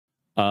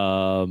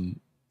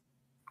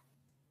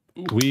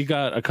We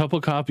got a couple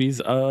copies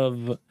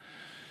of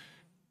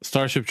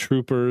Starship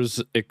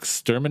Troopers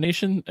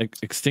Extermination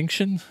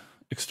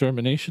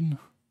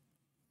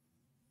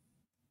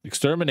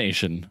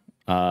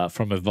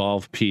from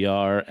Evolve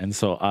PR, and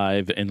so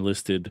I've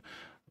enlisted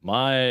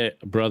my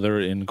brother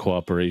in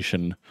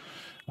cooperation,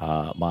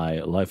 my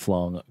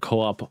lifelong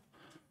co-op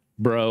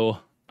bro.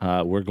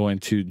 We're going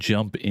to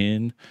jump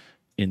in,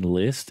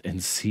 enlist,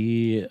 and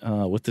see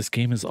what this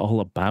game is all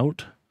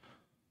about.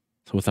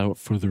 So without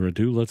further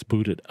ado, let's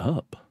boot it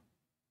up.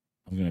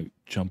 I'm gonna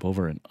jump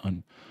over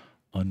and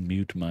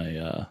unmute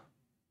my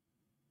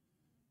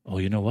oh,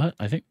 you know what?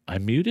 I think I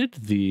muted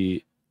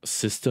the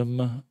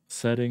system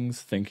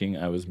settings thinking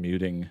I was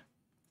muting.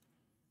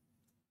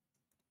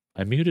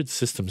 I muted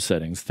system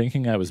settings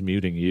thinking I was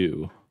muting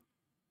you.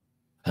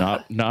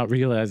 Not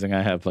realizing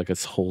I have like a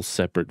whole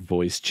separate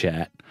voice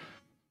chat.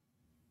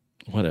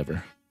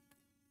 Whatever.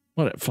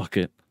 Fuck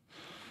it.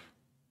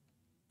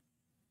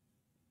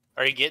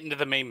 Are you getting to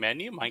the main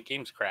menu? My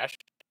game's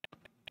crashed.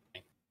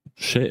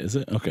 Shit, is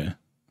it? Okay.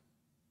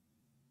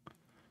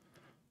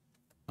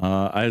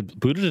 I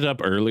booted it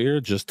up earlier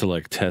just to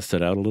like test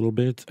it out a little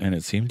bit, and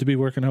it seemed to be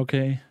working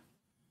okay.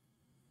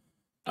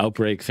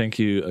 Outbreak, thank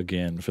you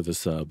again for the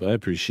sub. I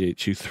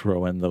appreciate you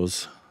throwing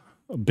those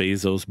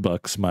Bezos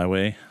bucks my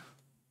way.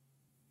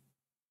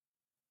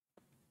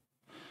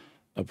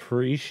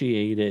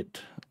 Appreciate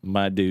it,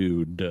 my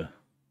dude.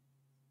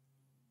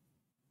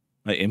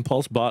 I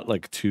impulse bought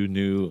like 2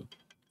 new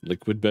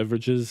liquid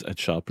beverages at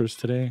Shoppers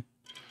today.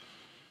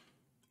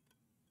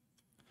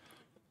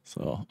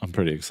 So I'm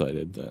pretty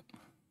excited that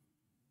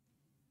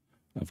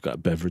I've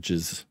got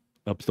beverages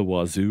up the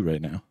wazoo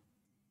right now.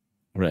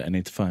 All right, I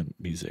need to find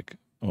music.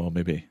 Oh,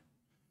 maybe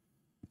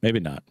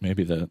not.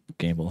 Maybe the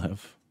game will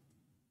have.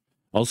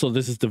 Also,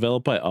 this is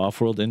developed by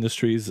Offworld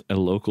Industries, a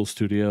local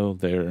studio.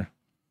 They're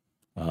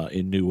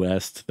in New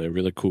West. They're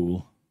really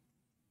cool.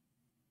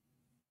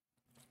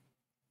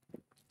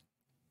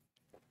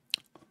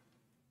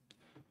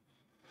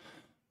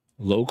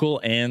 Local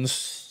and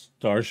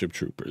Starship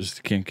Troopers.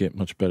 Can't get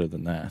much better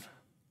than that.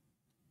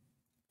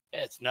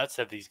 Yeah, it's nuts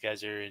that these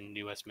guys are in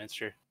New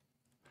Westminster.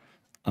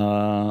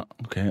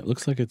 Okay, it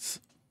looks like it's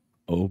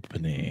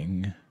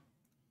opening.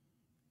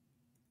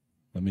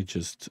 Let me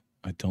just,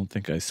 I don't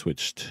think I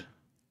switched.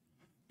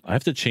 I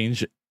have to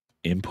change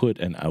input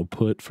and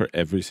output for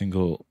every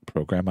single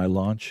program I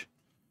launch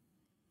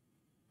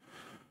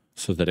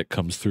so that it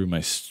comes through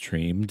my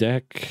Stream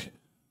Deck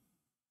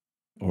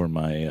or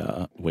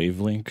my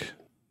Wavelink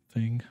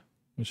thing,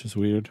 which is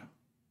weird.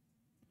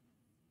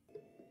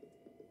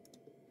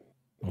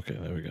 Okay,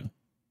 there we go.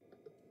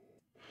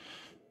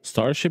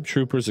 Starship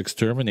Troopers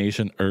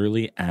Extermination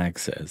Early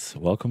Access.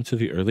 Welcome to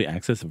the Early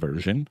Access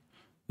version.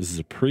 This is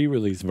a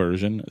pre-release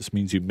version. This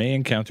means you may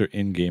encounter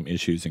in-game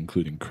issues,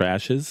 including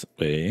crashes.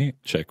 Wait,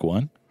 check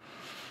 1.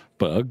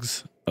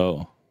 Bugs.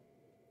 Oh.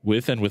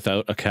 With and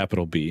without a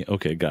capital B.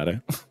 Okay, got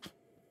it.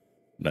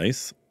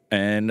 Nice.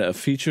 And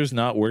features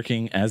not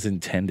working as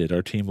intended.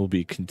 Our team will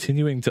be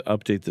continuing to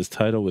update this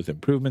title with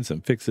improvements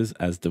and fixes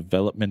as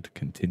development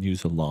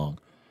continues along.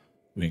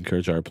 We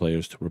encourage our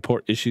players to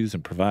report issues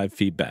and provide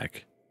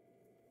feedback.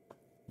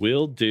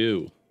 Will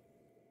do.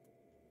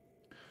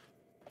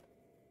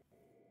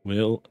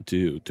 Will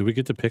do. Do we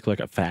get to pick like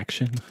a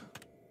faction?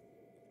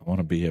 I want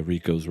to be a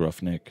Rico's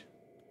Roughneck.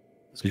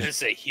 I was going to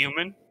say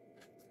human.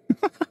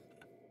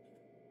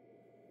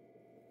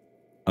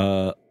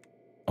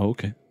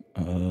 Okay.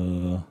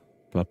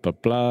 Blah, blah,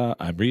 blah.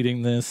 I'm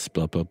reading this.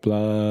 Blah, blah,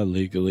 blah.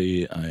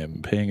 Legally, I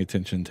am paying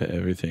attention to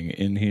everything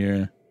in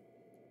here.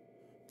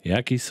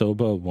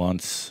 Yakisoba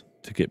wants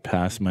to get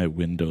past my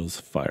Windows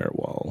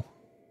firewall.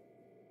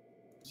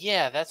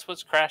 Yeah, that's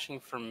what's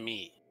crashing for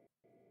me.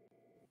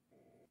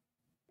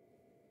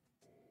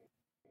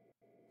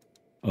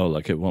 Oh,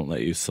 like it won't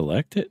let you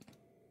select it?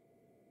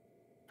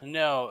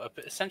 No,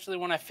 essentially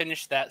when I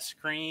finish that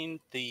screen,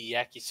 the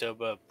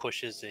Yakisoba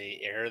pushes a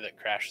error that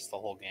crashes the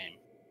whole game.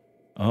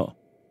 Oh.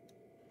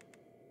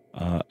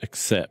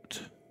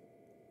 Accept.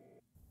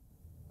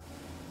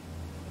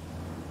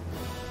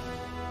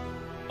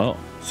 Oh,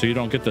 so you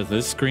don't get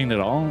this screen at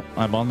all?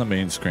 I'm on the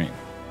main screen.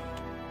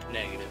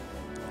 Negative.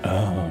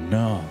 Oh,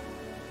 no.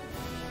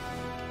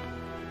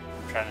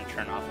 I'm trying to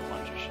turn off a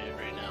bunch of shit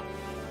right now.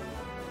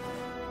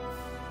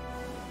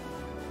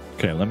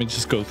 Okay, let me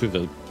just go through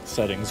the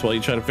settings while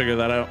you try to figure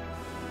that out.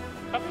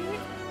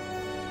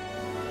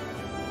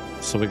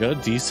 So we got a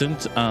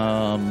decent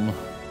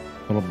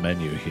little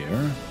menu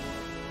here.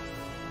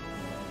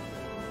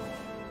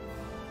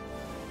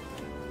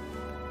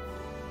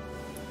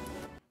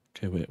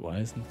 Okay, wait, why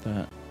isn't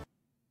that?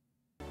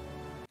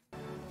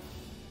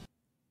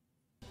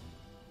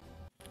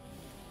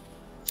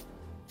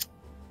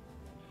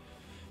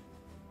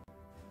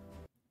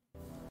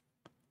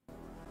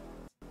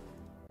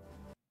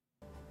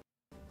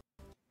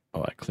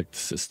 Oh, I clicked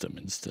system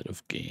instead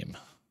of game.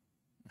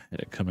 I had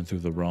it coming through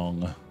the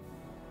wrong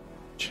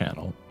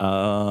channel.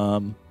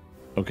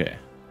 Okay.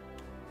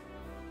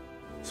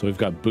 So we've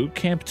got boot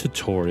camp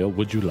tutorial.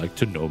 Would you like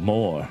to know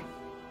more?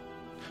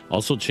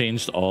 Also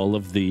changed all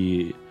of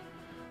the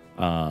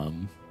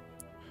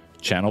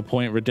channel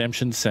point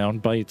redemption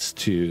sound bites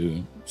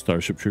to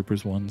Starship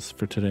Troopers ones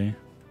for today.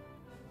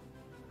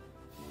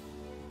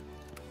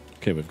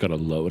 Okay, we've got a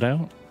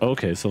loadout.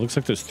 Okay, so it looks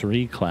like there's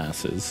 3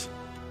 classes.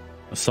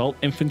 Assault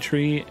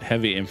Infantry,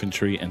 Heavy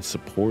Infantry, and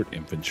Support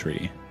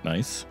Infantry.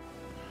 Nice.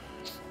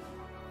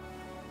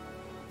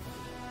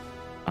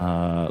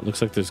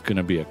 Looks like there's going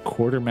to be a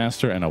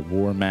Quartermaster and a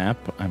War Map.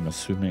 I'm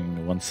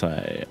assuming once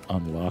I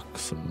unlock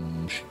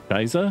some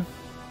Shiza.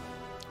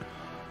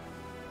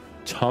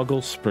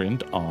 Toggle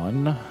Sprint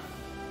on.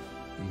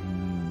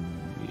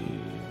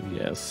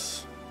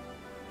 Yes.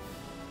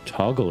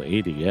 Toggle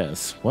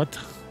ADS. What?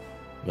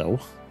 No.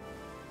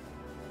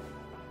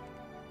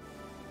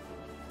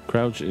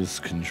 Crouch is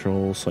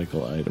control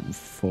cycle item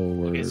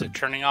forward. Is it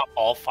turning off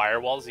all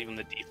firewalls, even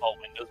the default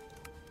windows?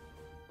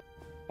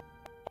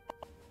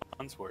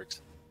 Works.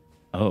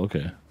 Oh,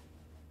 okay.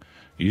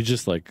 You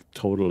just like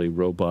totally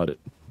robot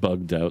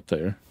bugged out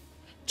there.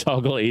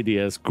 Toggle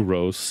ADS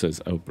gross,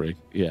 says Outbreak.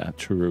 Yeah,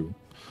 true.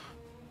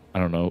 I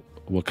don't know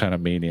what kind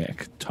of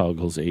maniac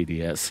toggles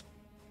ADS.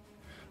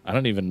 I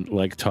don't even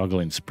like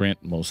toggling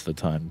sprint most of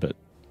the time, but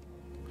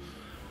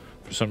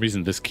for some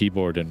reason this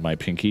keyboard and my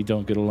pinky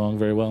don't get along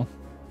very well.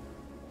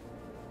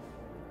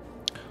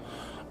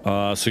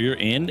 So you're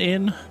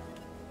in?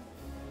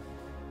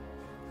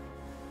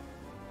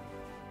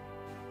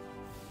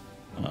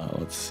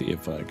 Let's see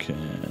if I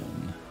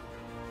can.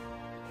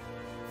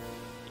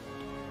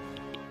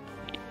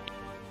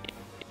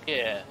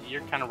 Yeah,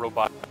 you're kind of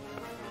robot.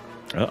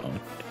 Uh-oh.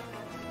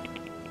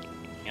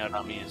 Out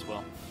on me as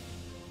well.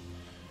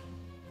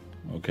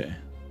 Okay.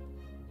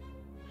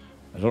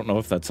 I don't know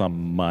if that's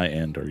on my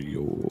end or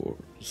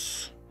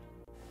yours.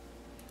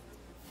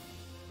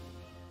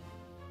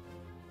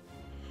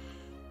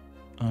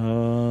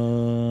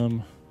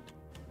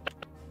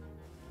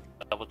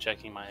 Double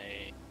checking my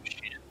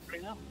shit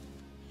right now.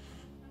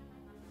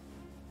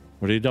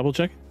 What are you double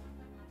checking?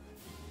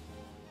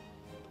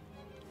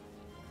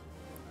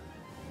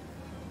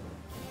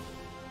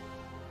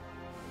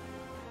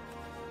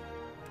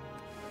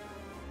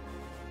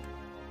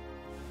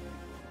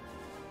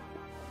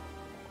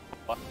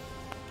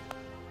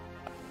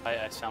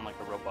 I sound like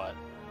a robot.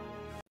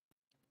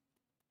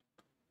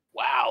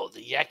 Wow,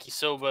 the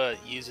yakisoba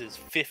uses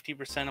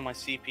 50% of my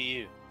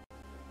CPU.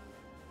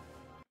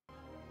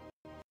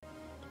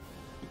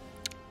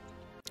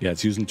 Yeah,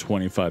 it's using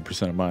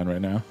 25% of mine right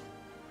now.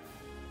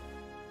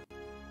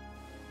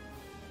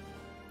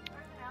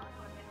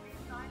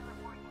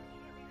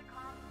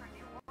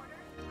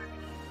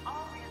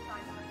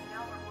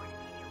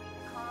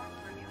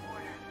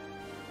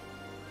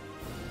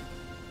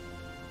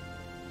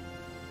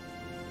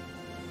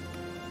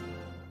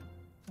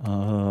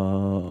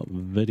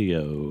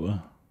 Video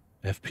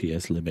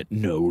FPS limit,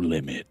 no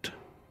limit.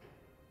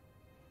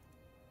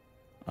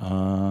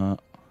 I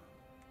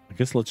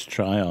guess let's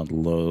try on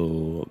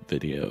low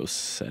video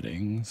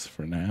settings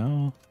for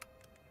now.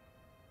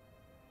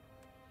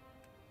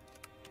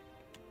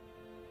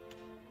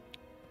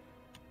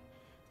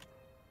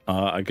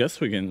 I guess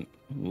we can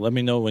let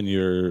me know when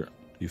you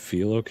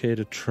feel okay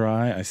to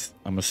try.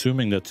 I'm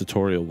assuming that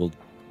tutorial will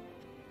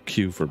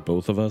queue for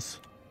both of us.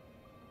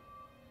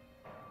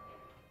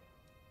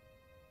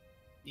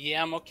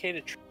 Yeah, I'm okay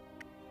to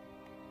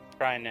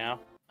try now.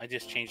 I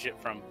just changed it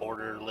from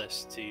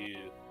borderless to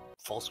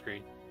full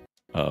screen.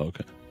 Oh,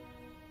 okay.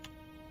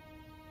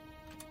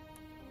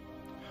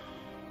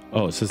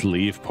 Oh, it says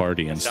leave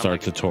party and start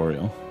like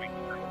tutorial.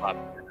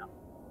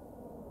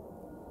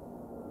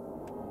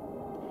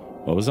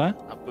 What was that?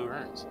 Boo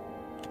earns.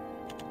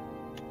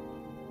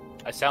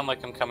 I sound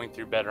like I'm coming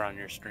through better on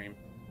your stream.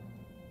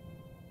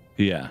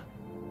 Yeah.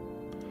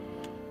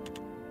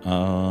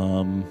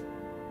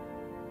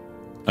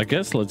 I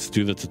guess let's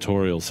do the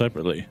tutorial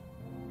separately.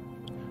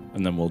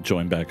 And then we'll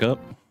join back up.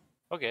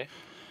 Okay.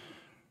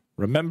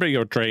 Remember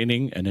your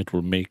training and it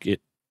will make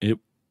it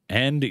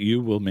and you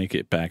will make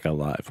it back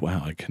alive.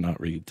 Wow, I cannot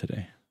read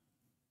today.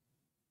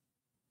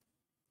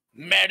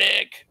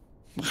 Medic.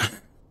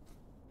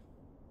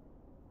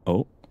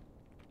 Oh.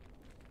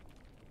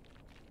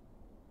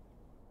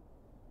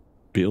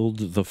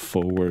 Build the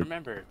forward.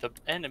 Remember, the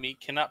enemy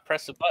cannot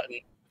press a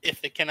button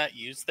if they cannot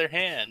use their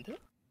hand.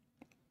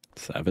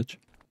 Savage.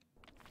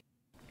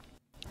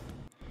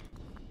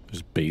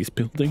 There's base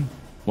building?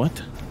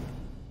 What?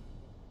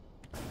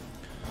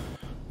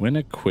 When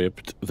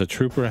equipped, the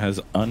trooper has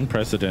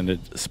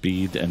unprecedented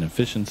speed and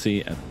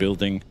efficiency at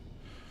building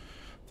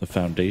the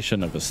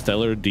foundation of a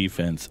stellar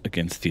defense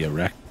against the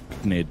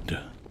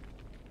arachnid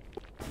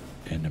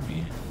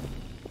enemy.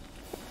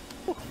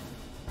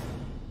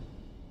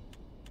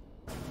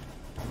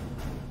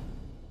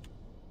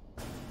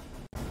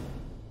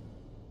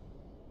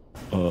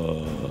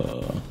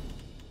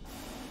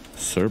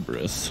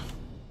 Cerberus.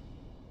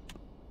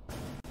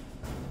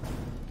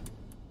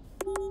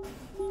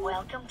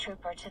 Welcome,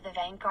 Trooper, to the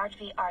Vanguard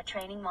VR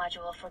training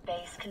module for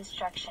base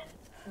construction.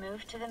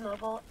 Move to the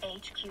mobile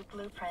HQ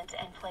blueprint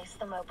and place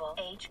the mobile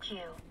HQ.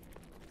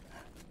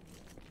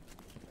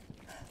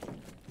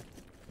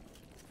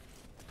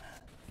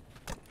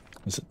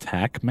 It's a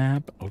tack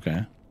map?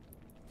 Okay.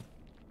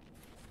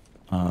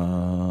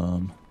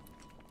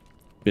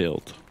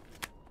 Build.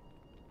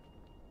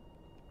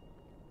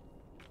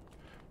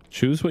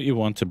 Choose what you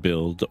want to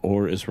build.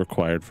 Ore is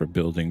required for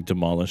building.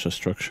 Demolish a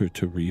structure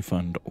to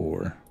refund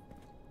ore.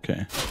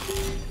 Okay.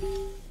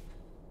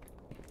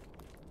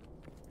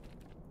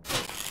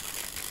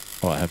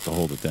 Oh, I have to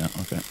hold it down.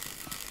 Okay.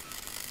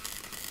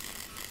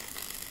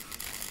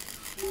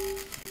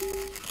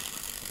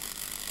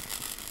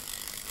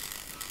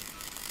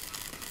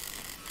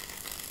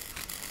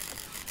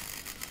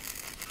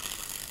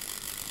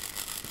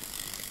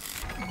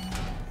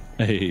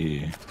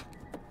 Hey.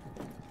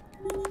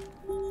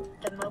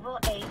 The mobile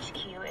HQ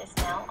is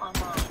now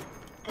online.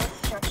 This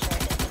structure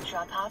is the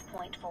drop-off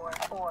point for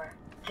ore.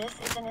 This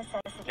is a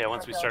necessity. Yeah,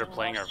 once we started building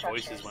playing, more our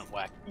voices structures. went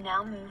whack.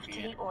 Now move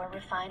to the ore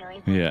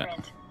refinery Yeah.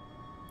 blueprint.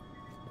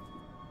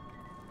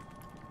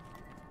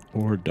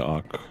 Ore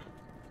dock.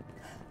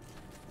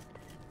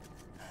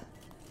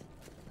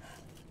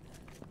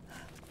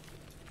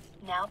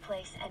 Now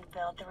place and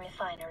build the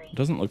refinery.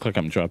 Doesn't look like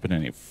I'm dropping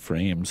any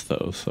frames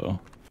though, so.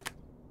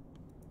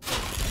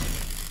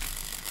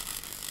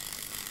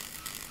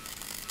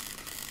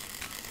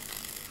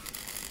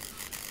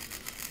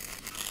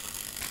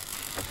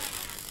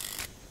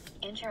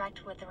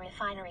 Interact with the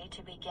refinery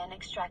to begin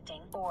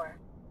extracting ore.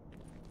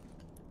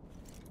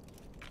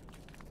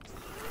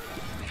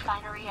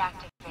 Refinery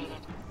activated.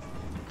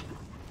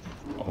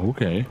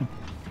 Okay.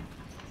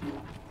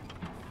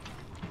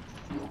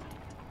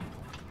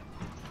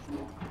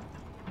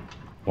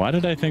 Why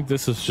did I think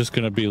this is just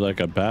going to be like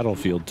a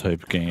Battlefield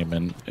type game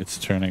and it's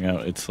turning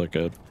out it's like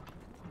a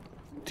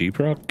Deep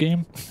Rock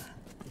game?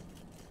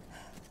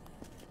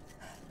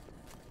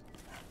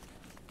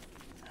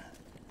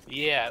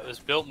 Yeah, it was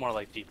built more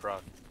like Deep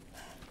Rock.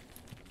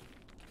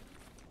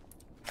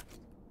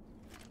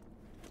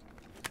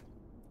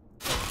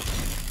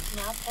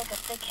 Now pick up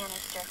the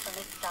canister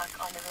from its dock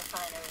on the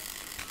refinery.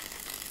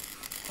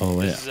 Oh,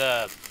 yeah. This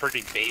is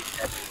pretty bait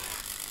heavy.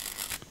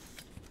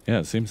 Yeah,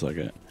 it seems like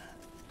it.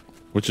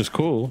 Which is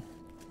cool.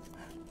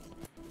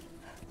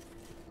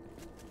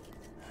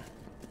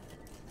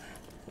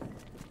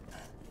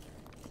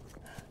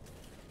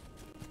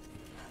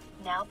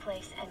 Now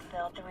place and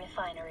build the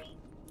refinery.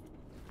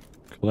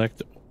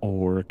 Collect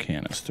ore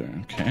canister.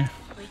 Okay.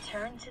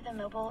 Return to the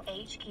mobile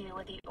HQ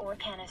with the ore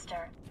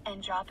canister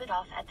and drop it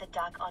off at the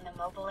dock on the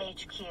mobile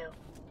HQ.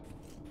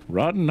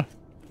 Run.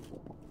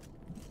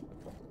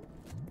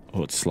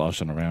 Oh, it's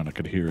sloshing around. I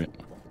could hear it.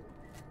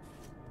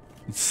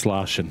 It's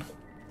sloshing.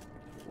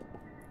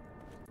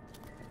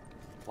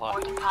 Ore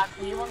deposit.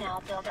 We will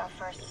now build our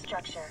first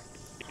structure.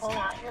 Pull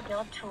out your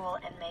build tool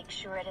and make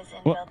sure it is in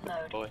What? build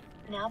mode. Boy.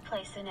 Now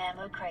place an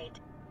ammo crate.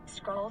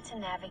 Scroll to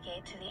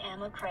navigate to the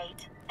ammo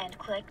crate and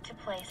click to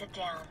place it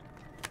down.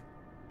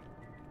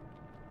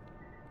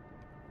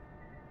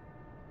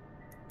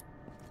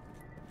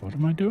 What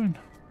am I doing?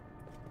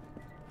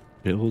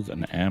 Build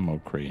an ammo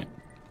crate.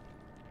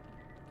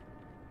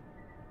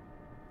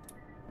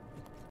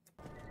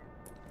 It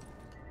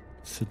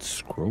said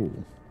scroll.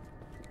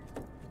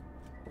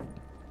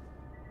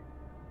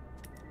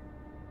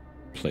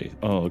 Place.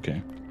 Oh,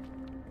 okay.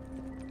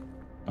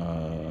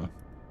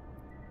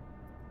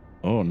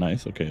 Oh,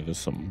 nice. Okay, there's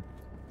some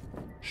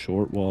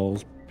short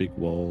walls, big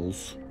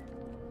walls.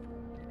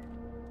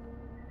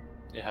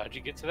 Yeah, how'd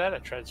you get to that? I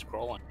tried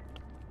scrolling.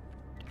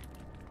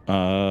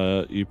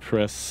 You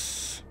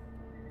press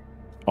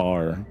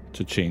R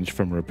to change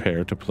from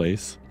repair to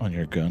place on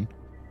your gun.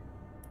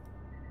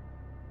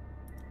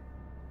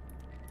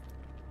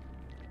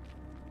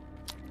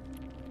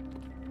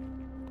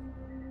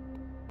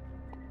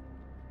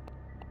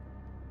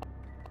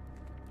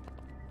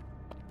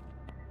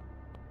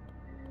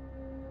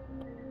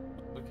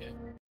 Okay.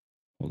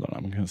 Hold on,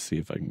 I'm gonna see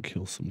if I can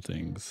kill some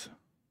things.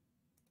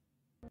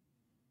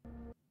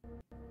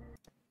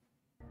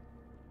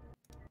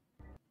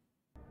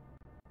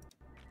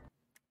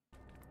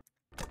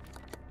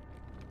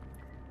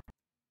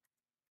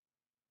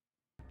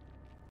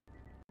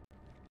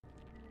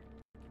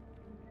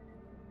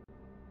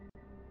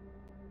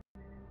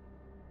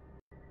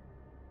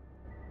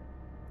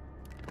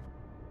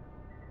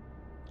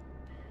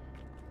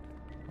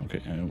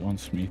 Okay, and it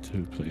wants me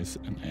to place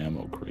an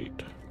ammo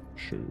crate.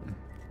 Sure.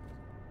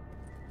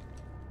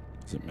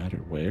 Does it matter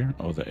where?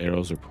 Oh, the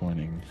arrows are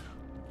pointing.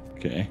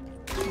 Okay.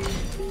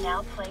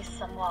 Now place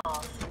some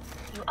walls.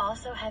 You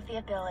also have the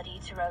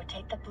ability to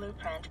rotate the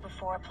blueprint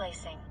before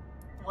placing.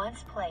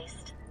 Once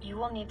placed, you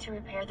will need to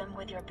repair them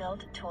with your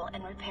build tool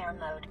in repair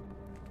mode.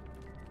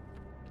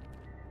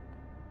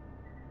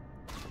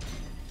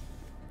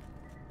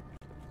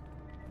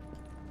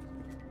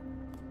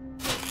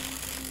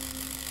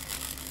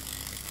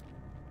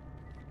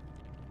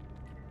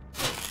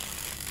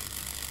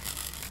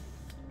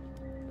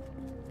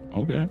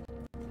 Okay.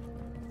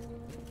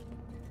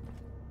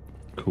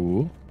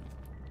 Cool.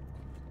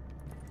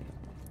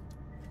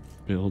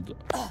 Build.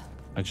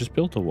 I just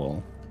built a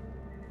wall.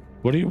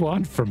 What do you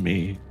want from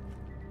me?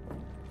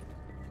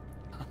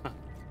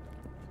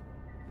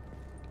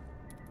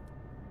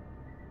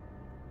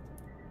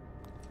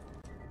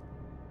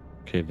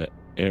 Okay, the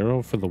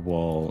arrow for the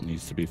wall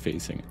needs to be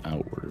facing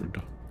outward.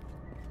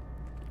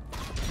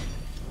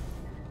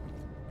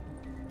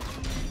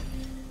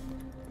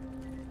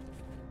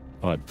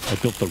 Oh, I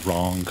built the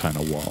wrong kind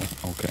of wall.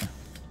 Okay.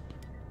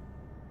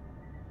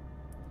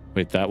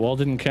 Wait, that wall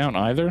didn't count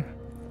either?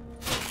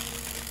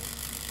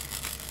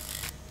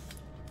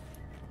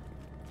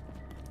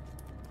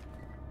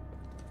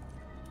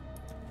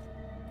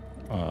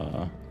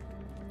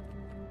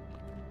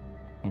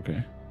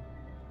 Okay.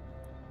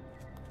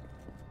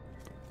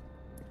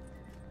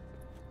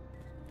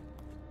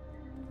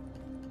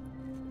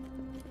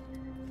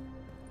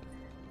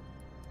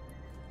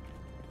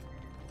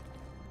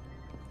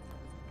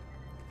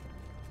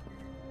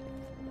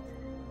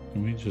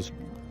 Let me just...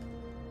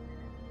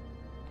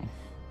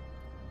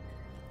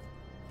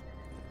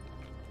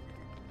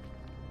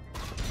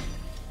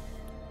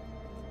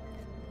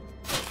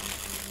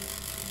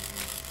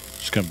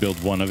 Just gonna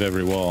build one of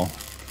every wall.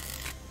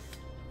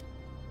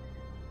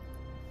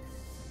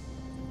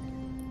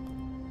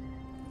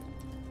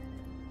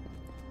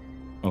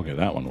 Okay,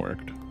 that one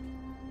worked.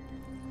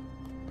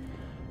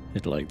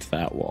 It liked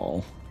that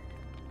wall.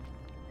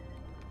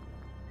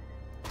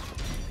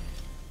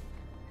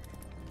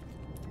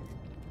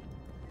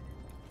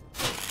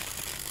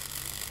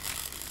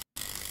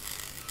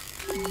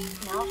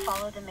 Now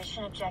follow the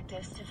mission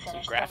objectives to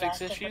finish the Graphics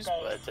rest issues, of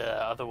the base. but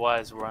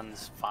otherwise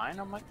runs fine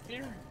on my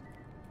computer.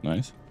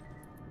 Nice.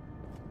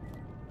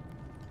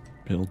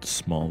 Build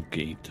small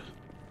gate.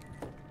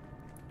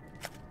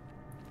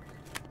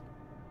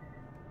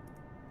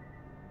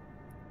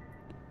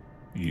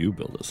 You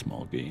build a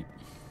small gate.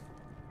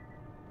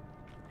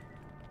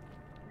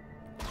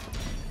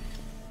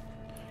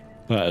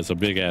 That is a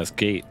big ass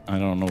gate. I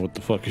don't know what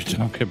the fuck you're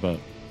talking about.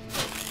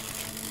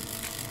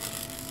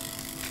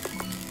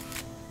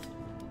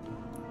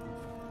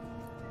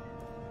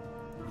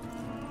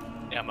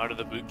 Yeah, I'm out of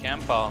the boot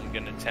camp. I'm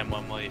gonna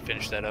 10-1 while you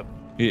finish that up.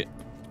 Yeah.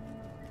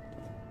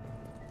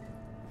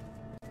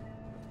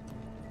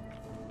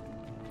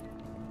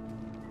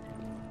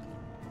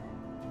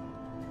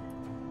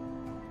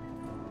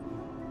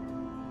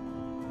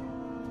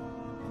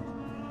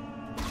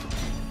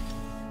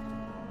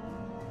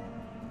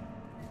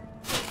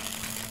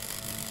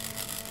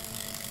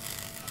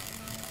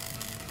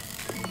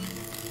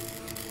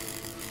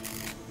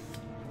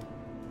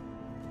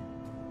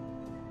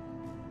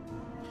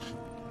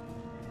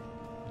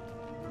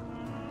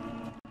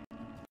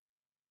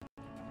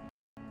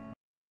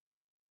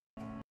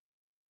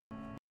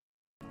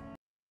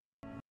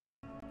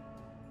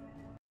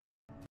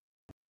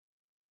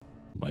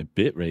 My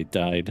bitrate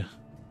died.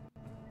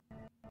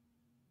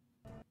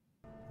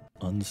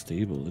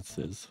 Unstable, it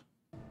says.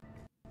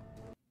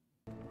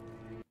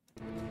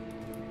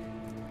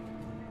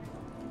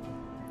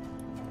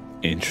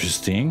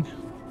 Interesting.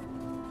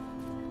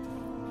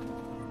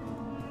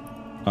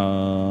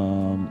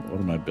 What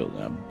am I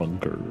building? A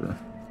bunker.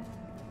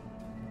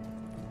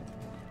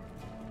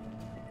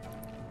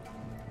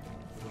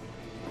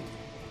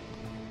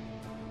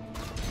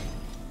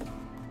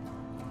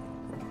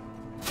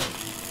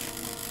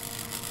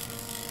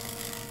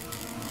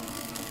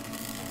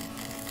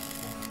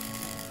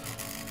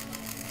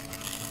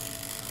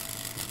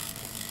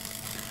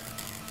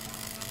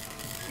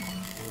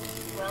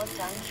 Well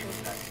done,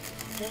 Trooper.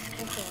 This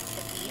concludes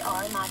the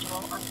VR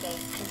module on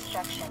base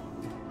construction.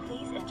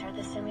 Please enter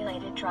the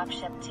simulated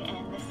dropship to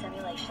end the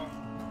simulation.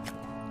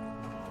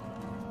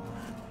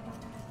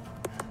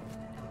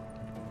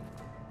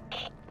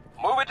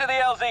 Move it to the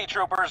LZ,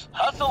 troopers.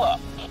 Hustle up.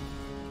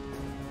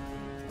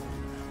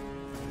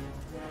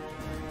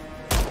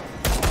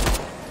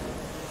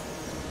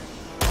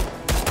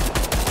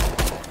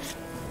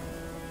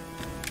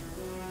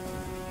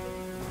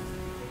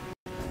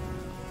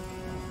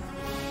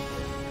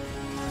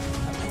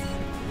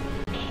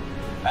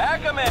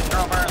 Pack 'em in,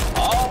 troopers.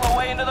 All the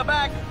way into the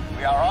back.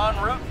 We are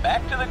en route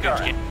back to the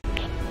gun.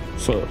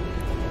 So,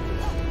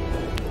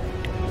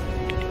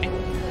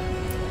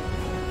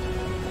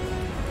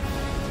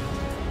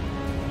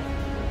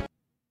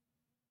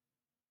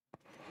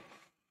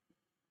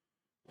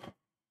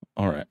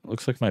 all right.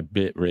 Looks like my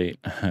bit rate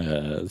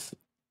has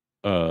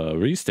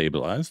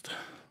restabilized.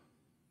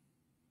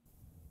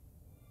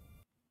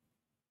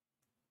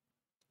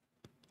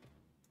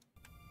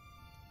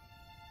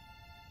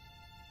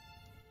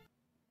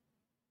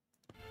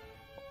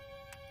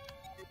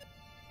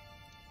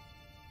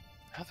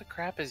 How the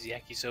crap is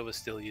Yakisoba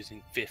still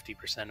using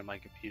 50% of my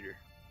computer?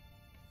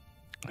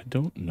 I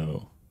don't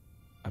know.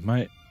 I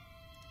might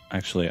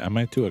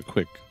do a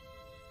quick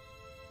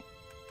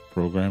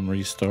program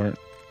restart.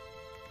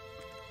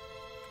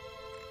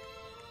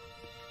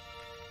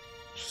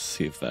 Just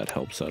see if that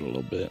helps out a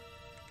little bit.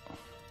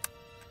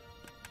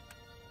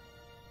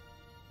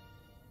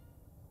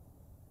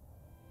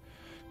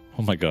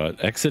 Oh my god,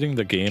 exiting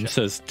the game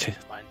says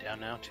Mine down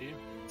now too.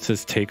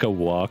 says take a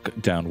walk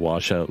down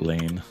washout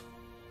lane.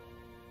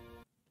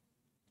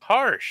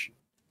 Harsh.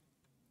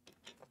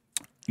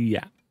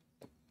 Yeah.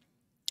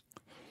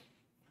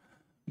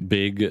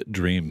 Big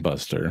Dream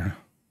Buster.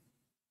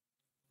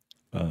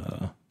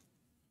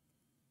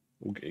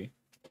 Okay.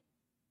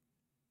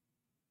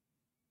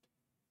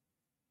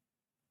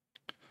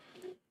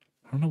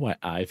 I don't know why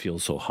I feel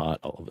so hot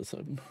all of a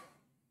sudden.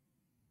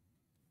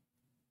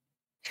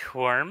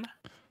 Worm?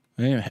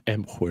 I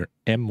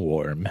am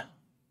warm.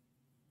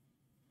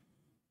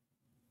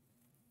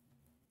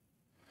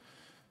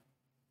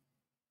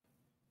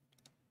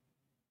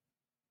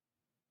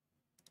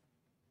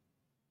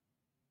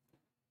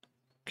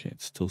 Okay,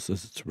 it still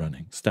says it's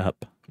running.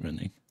 Stop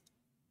running.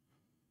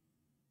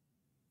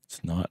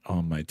 It's not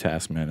on my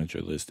task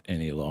manager list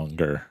any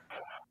longer.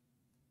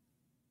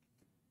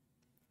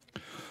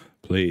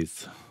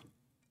 Please.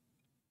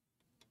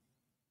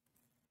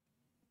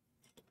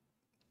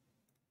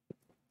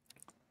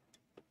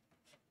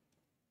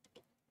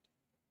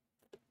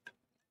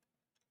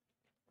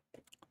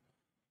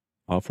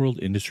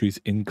 Offworld Industries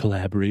in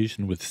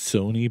collaboration with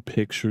Sony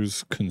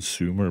Pictures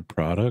Consumer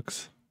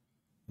Products.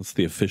 That's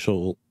the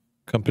official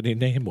company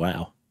name.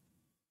 Wow.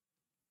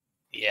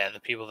 Yeah,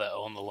 the people that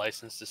own the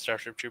license to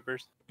Starship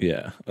Troopers.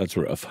 Yeah, that's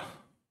rough.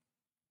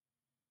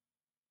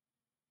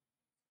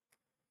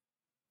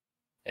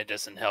 It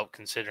doesn't help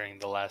considering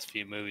the last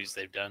few movies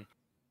they've done.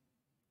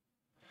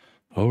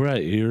 Oh,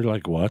 right.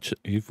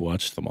 You've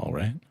watched them all,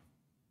 right?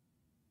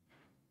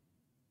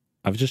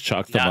 I've just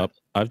chalked them up.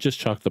 I've just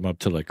chalked them up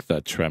to like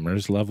that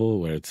Tremors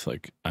level where it's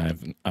like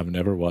I've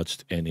never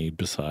watched any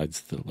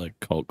besides the like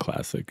cult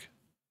classic.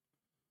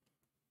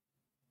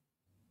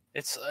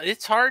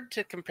 It's hard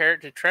to compare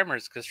it to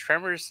Tremors because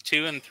Tremors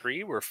 2 and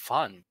 3 were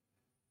fun.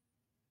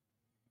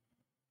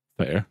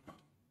 Fair.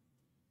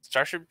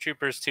 Starship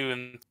Troopers 2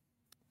 and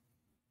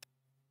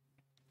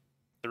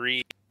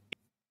 3.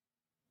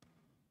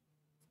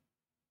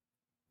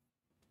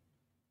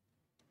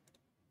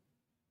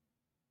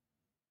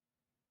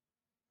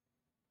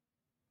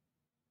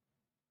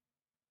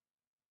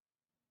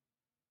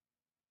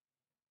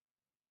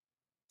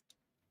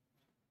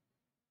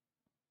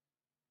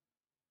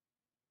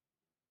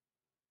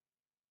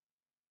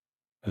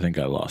 I think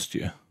I lost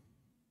you.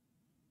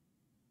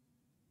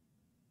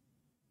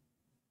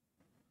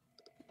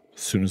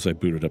 As soon as I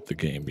booted up the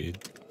game,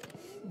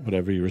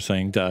 whatever you were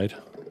saying died.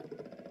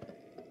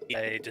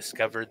 I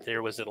discovered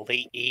there was a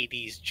late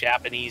 80s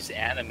Japanese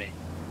anime.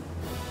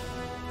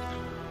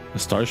 The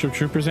Starship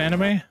Troopers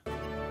anime?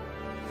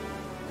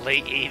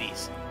 Late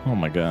 80s. Oh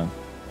my god.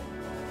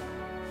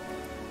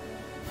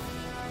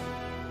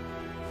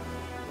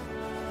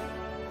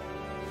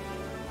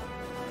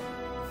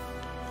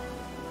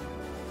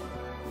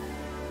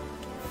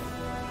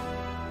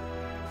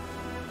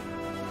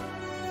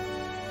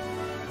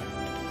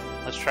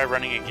 Let's try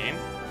running a game.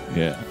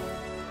 Yeah.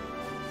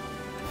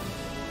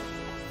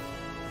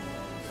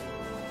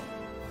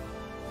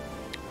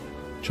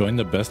 Join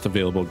the best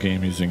available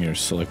game using your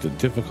selected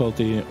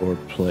difficulty, or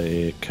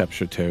play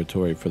capture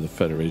territory for the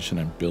Federation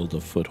and build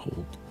a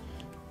foothold.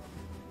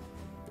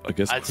 I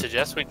guess I'd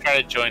suggest we try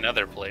to join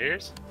other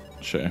players.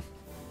 Sure.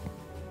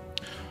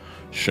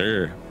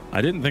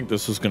 I didn't think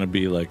this was going to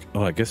be like,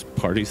 I guess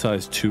party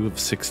size 2 of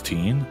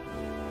 16?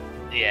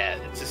 Yeah,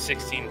 it's a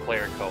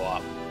 16-player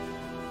co-op.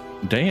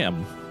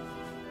 Damn.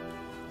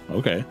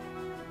 Okay.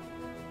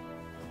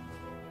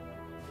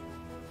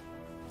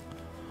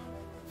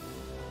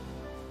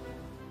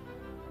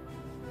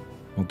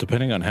 Well,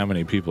 depending on how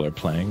many people are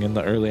playing in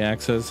the early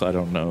access, I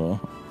don't know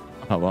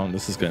how long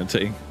this is going to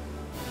take.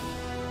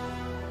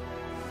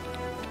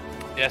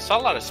 Yeah, I saw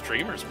a lot of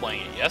streamers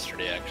playing it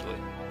yesterday, actually.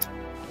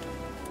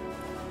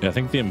 Yeah, I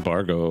think the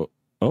embargo...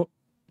 Oh.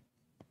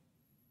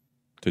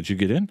 Did you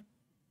get in?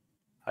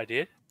 I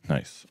did.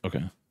 Nice.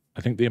 Okay.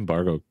 I think the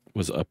embargo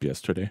was up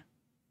yesterday.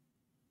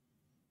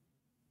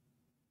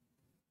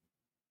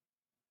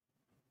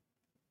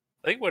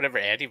 I think whatever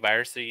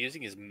antivirus they're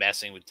using is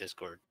messing with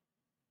Discord.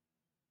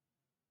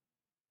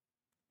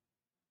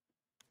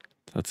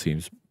 That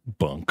seems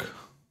bunk.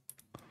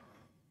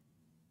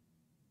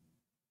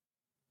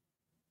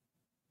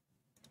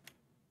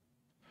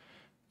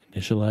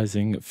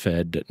 Initializing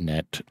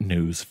FedNet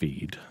news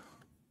feed.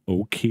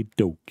 Okie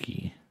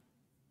dokie.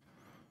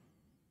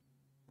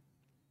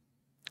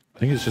 I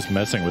think it's just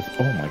messing with...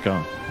 Oh my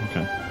god.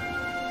 Okay.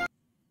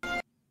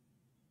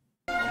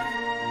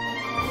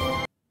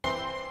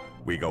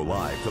 We go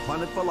live to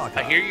Planet Valaka.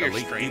 I hear your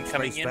Elite stream Deep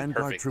coming Space in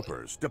Vanguard perfectly.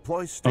 troopers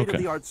deploy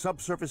state-of-the-art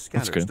subsurface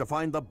That's scanners good. to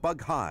find the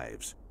bug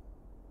hives.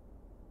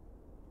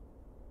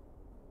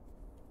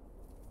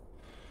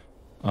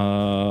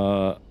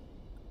 I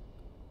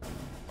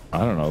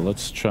don't know.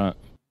 Let's try...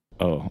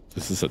 Oh,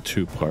 this is a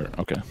 2-part.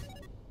 Okay.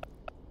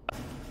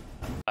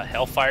 A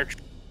Hellfire.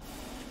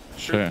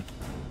 Sure.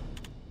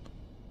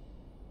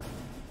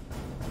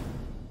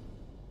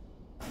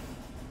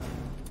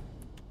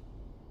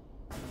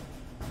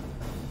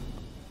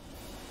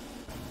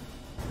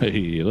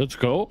 Hey, let's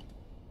go.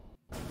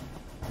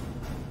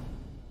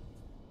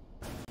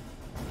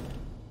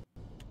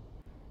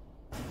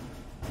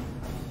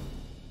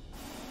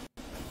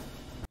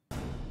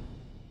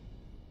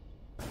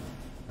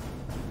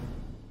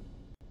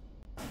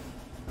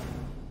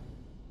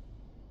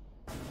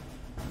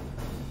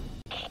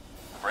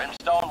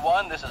 Brimstone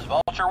 1, this is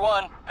Vulture Vulture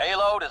 1,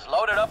 payload is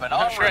loaded up and I'm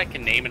en not sure I route.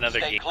 can name another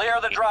Stay game clear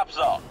of the drop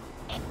zone.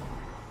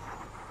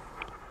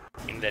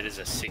 that is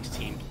a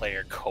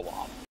 16-player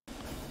co-op.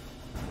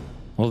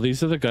 Well,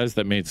 these are the guys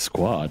that made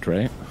Squad,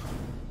 right?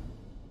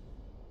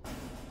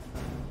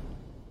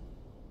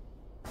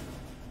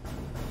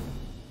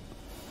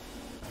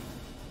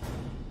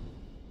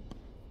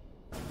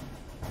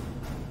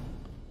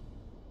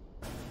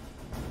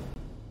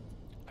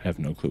 I have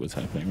no clue what's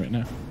happening right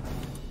now.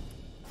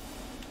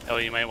 Oh,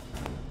 you might want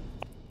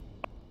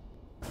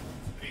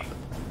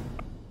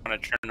to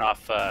turn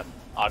off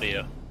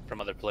audio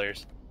from other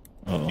players.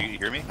 Oh, You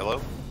hear me? Hello?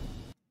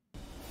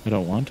 I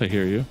don't want to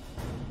hear you.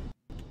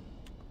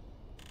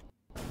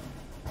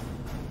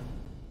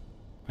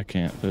 I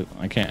can't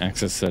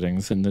access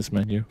settings in this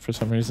menu for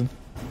some reason.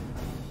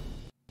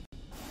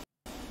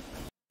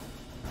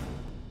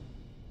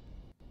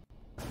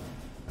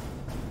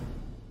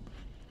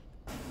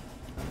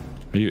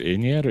 Are you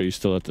in yet, or are you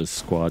still at the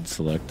squad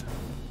select?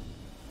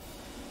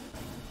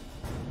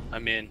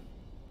 I'm in.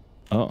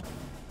 Oh.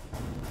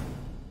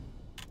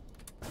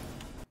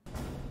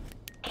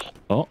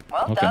 Oh,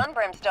 Well okay. done,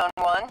 Brimstone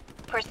 1.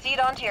 Proceed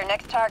on to your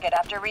next target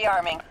after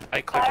rearming.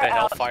 I clicked Fire the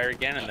out. Hellfire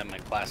again, and then my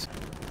class.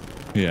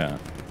 Yeah.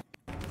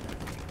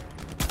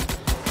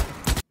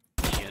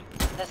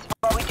 This is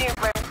what we do,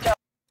 Brimstone.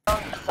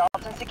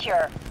 Assault and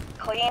secure.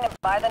 Clean and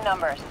by the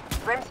numbers.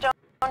 Brimstone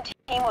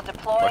team will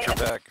deploy Watch your and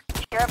back.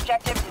 secure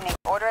objectives in the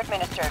order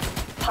administered.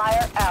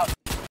 Fire out.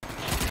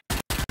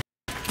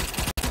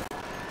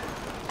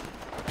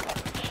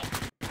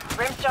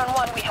 Brimstone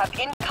 1, we have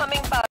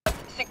incoming bugs.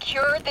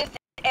 Secure this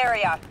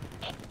area.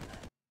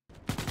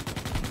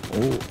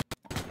 Oh.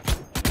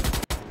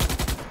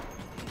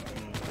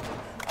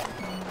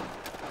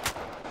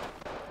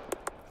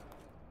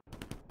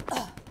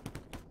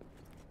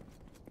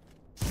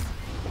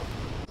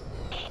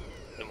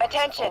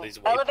 Attention,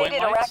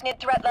 elevated arachnid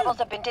threat levels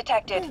have been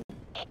detected.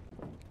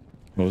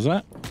 What was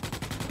that?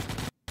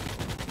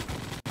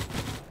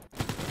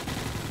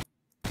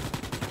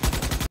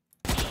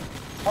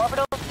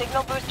 Orbital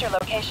signal booster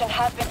location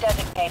has been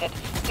designated.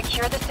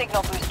 Secure the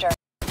signal booster.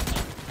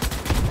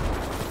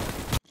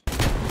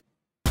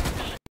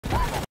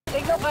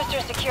 Signal booster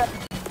secure.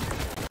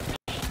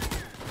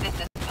 This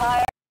is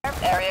Fire.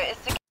 Area is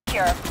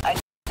secure. I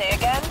say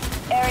again,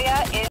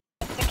 area is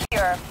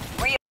secure.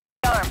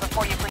 Rearm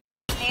before you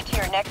proceed to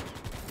your next.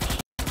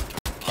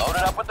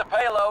 Loaded up with the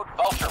payload.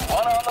 Vulture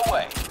 1 on the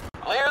way.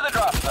 Clear the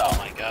drop zone. Oh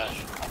my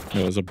gosh.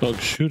 There was a bug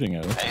shooting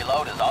at us.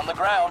 Payload is on the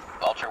ground.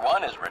 Vulture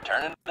 1 is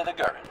returning to the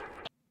Gurren.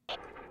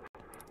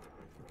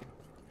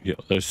 Yo,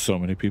 there's so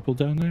many people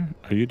down there.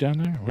 Are you down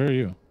there? Where are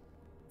you?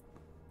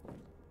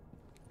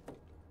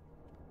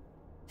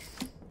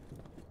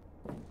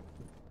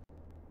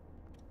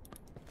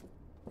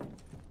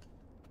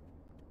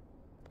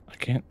 I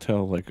can't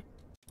tell, like,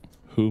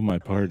 who my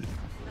part...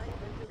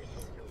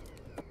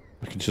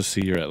 I can just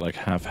see you're at, like,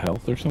 half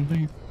health or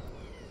something.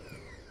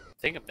 I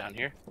think I'm down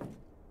here.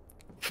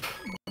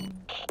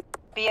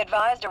 Be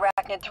advised,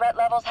 arachnid threat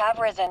levels have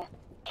risen.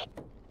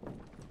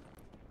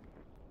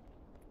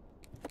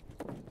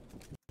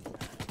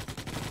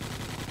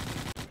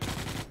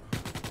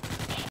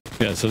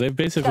 Yeah, so they've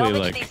basically,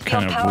 Salvage like, these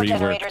kind field of power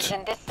generators reworked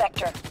in this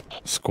sector.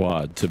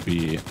 Squad to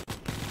be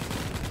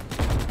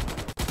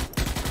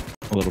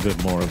a little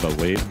bit more of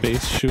a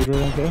wave-based shooter,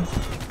 I guess.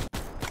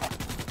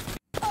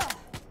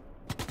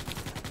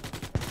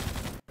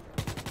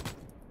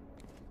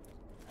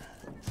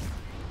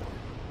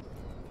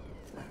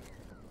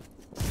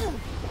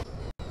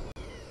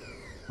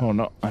 Oh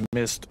no, I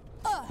missed.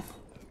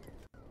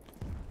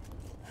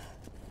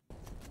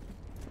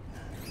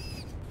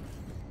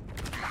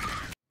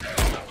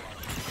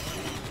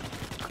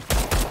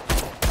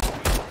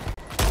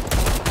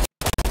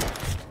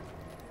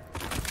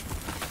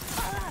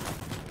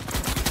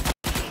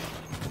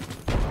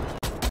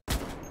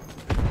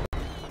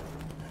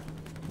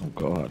 Oh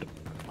god.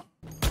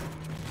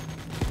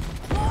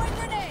 Throwing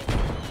grenade.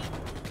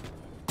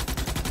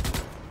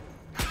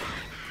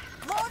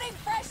 Loading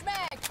fresh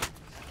mag.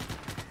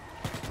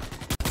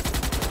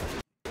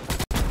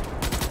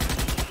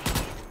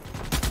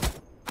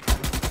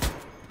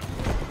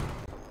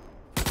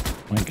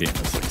 My game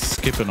is like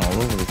skipping all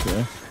over the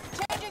place.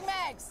 Changing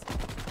mags.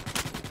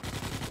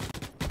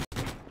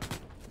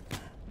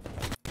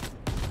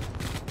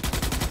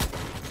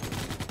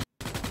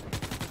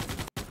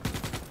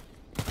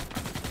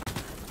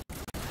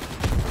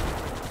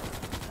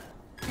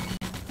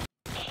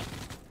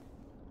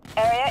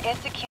 Area is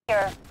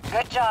secure.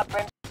 Good job,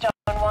 Brimstone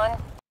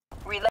 1.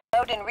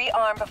 Reload and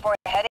rearm before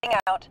heading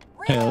out.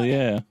 Hell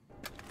yeah.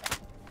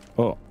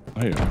 Oh,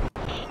 there you go.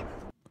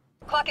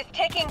 Clock is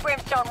ticking,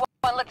 Brimstone 1.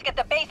 Let's get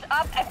the base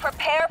up and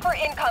prepare for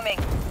incoming.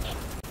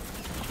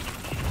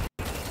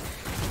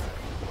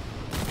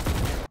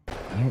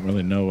 I don't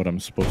really know what I'm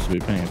supposed to be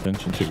paying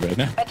attention to right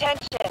now.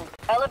 Attention,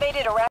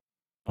 elevated arachnid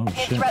Oh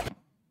shit. threat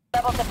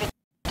levels have been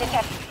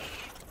detected.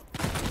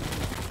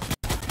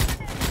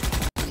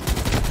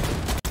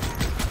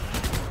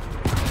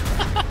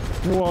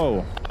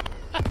 Whoa.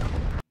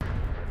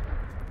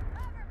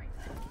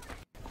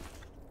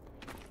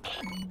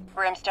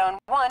 Brimstone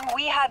 1,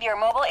 we have your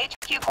mobile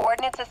HQ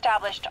coordinates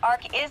established.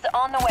 ARC is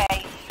on the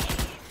way.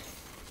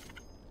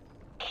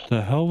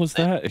 The hell was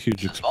that? A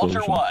huge explosion.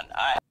 Vulture 1,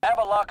 I have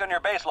a lock on your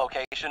base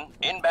location,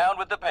 inbound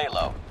with the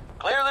payload.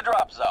 Clear the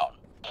drop zone.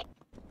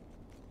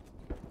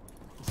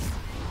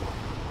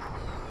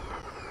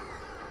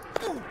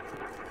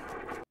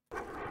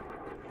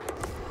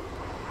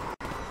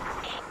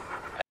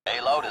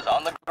 Payload is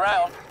on the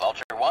ground.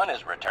 Vulture 1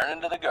 is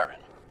returning to the Gurren.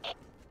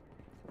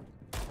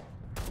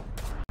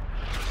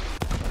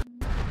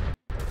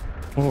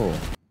 Oh.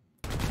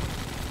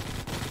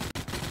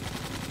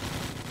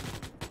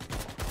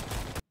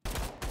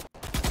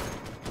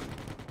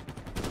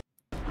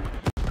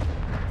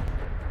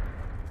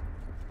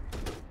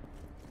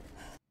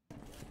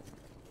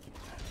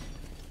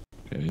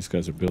 Okay, these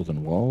guys are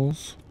building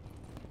walls.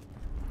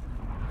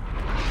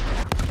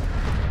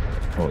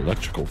 Oh,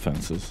 electrical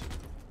fences.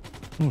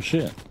 Oh,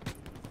 shit.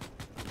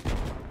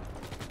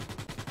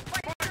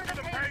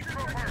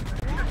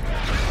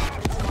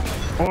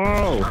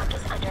 Whoa!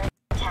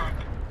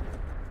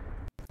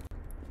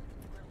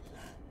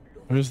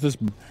 Where's this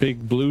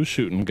big blue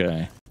shooting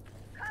guy?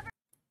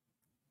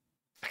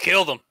 I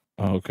killed him.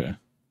 Oh, okay.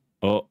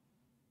 Oh.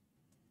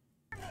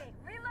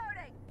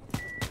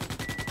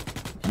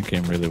 The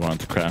game really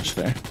wanted to crash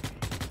there.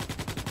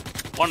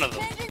 One of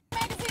them. Changing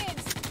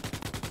magazines.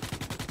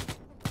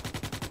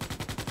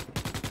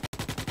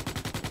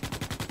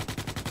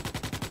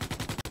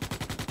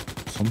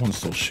 Someone's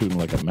still shooting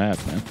like a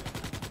madman.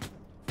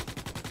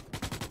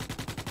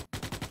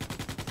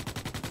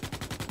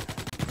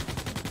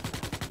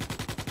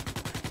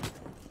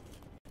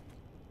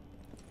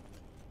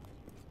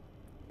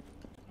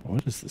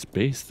 What is this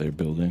base they're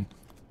building?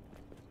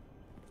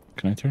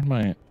 Can I turn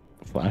my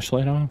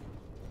flashlight on?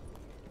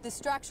 The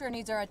structure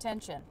needs our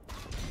attention.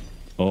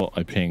 Oh,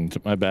 I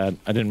pinged. My bad.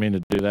 I didn't mean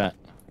to do that.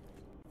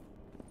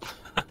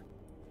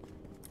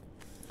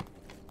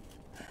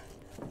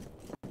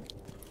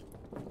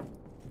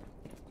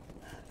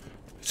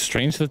 It's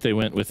strange that they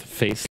went with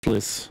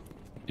faceless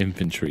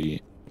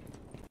infantry.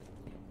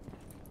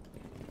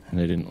 And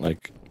they didn't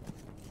like...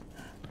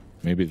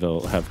 Maybe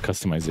they'll have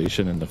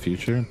customization in the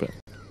future, but...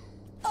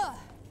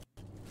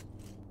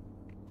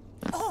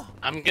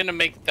 I'm gonna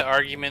make the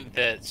argument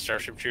that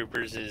Starship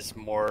Troopers is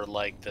more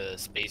like the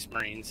Space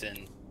Marines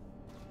in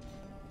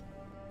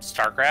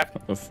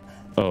StarCraft.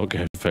 Oh,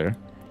 okay, fair.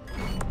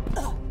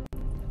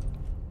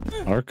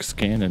 Arc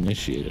scan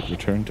initiated.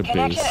 Return to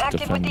Connection base. active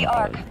with Defend the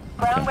ARC. hard.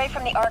 Ground Okay. wave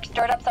from the ARC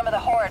stirred up some of the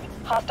horde.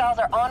 Hostiles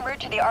are en route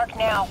to the ARC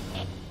now.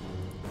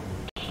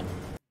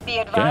 Be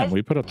advised, Damn,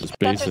 we put up this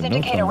base sensors in no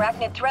indicate time.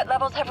 arachnid threat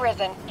levels have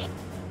risen.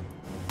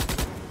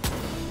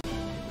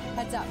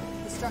 Heads up.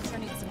 The structure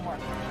needs some work.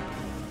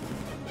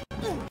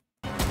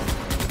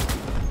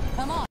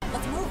 Come on,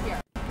 let's move here.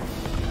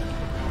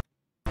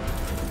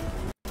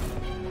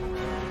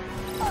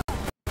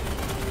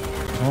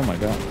 Oh my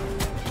god.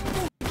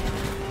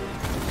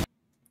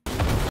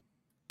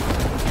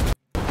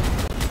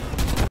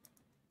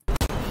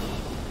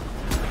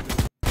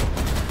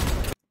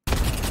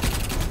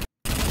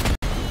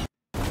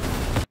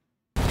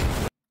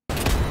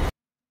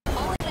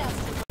 All down.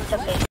 The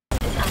base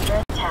is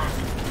under attack.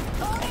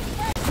 Loading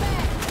fresh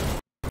mag.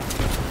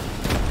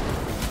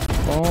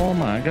 Oh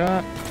my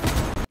god.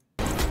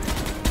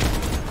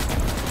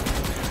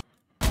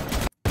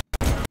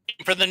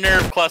 Aim for the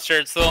nerve cluster.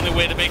 It's the only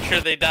way to make sure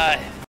they die.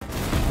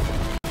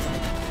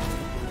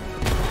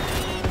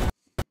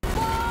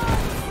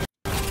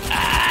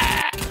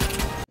 Ah!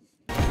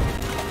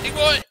 Big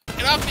boy,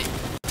 get off me!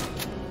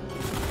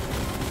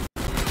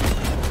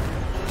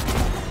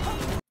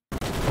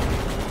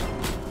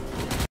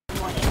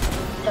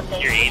 The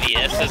base Your is ADS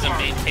under doesn't attack.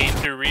 maintain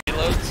through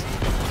reloads.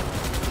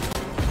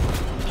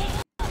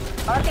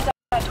 ARC is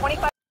at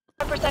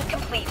 25%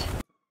 complete.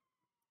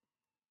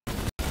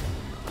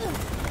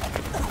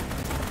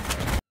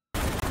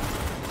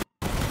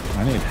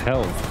 I need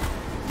help.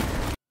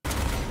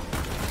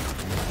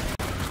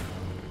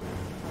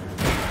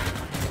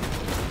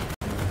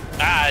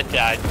 Ah, I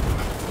died.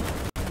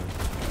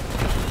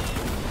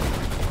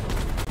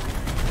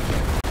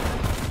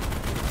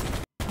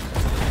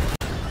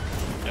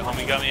 The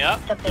homie got me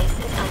up. The base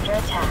is under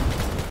attack.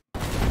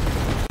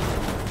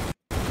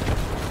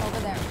 Over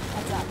there.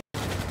 Heads up.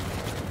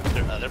 Is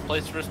there another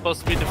place we're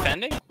supposed to be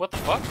defending? What the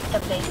fuck? The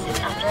base is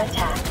under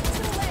attack.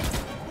 Too late.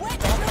 Wait,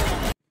 too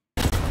late.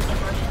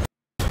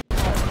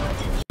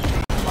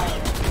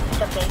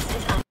 The base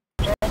is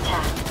under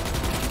attack.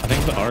 I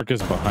think the arc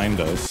is behind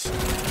us.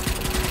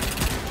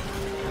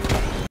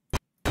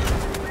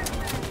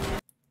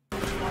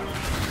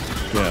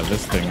 Yeah,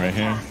 this thing right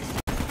here.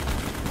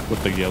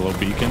 With the yellow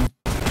beacon.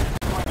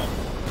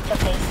 The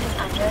base is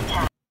under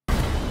attack.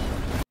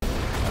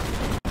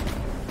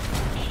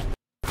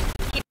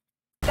 Keep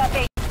that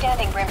base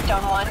standing,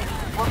 Brimstone 1.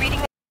 We're reading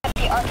that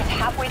the ARC is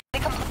halfway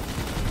complete.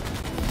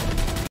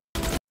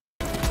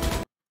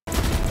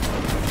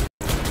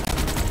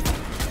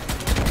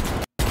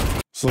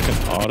 It's like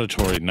an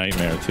auditory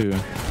nightmare too. The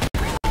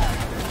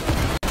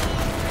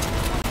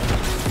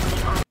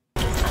arc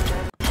is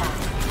under attack.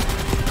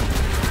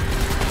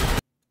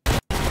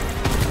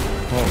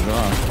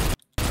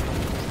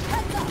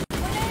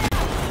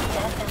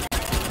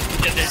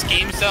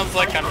 game sounds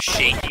like I'm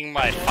shaking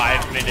my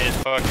 5-minute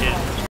fucking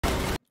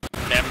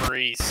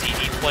memory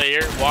CD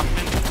player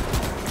Walkman.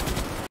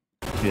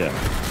 Yeah.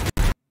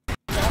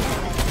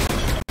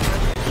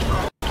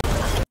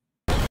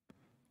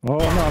 Oh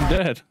no, I'm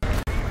dead.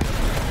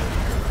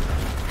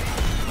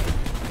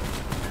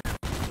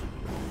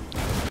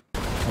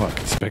 Oh, I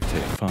can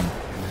spectate. Fun.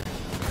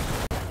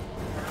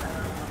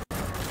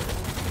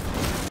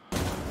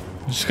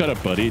 Just got a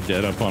buddy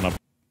dead up on a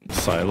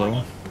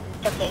silo.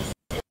 The base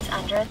is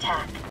under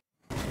attack.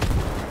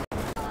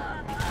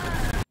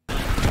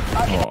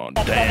 Oh,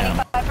 damn.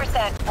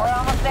 75%. We're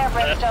almost there,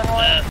 Brimstone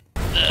One.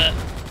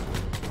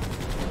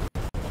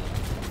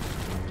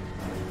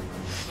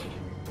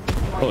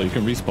 Oh, you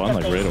can respawn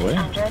like right away?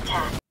 Under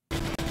attack.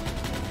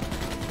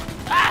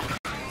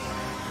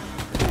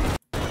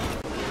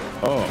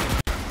 Oh.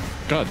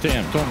 God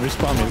damn, don't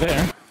respawn me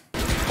there.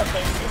 The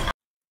base is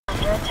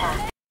under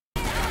attack.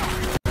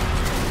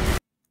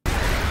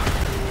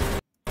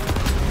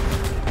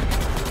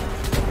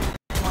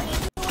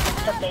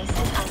 The base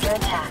is under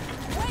attack.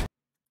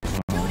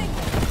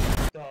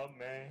 Stop,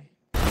 man.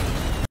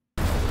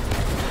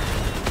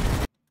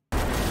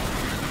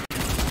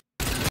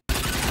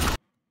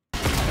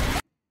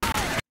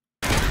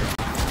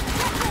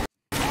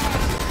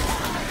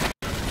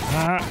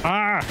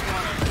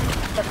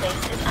 The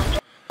base is under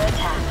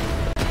attack.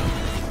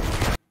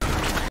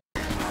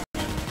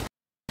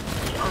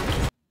 The ark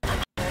is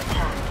under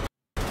attack.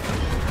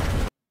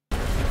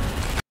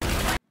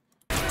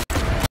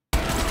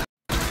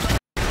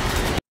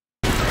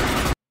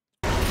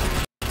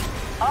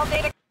 All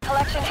data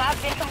collection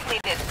has been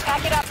completed.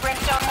 Pack it up,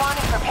 Brimstone One,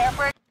 and prepare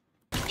for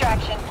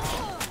extraction.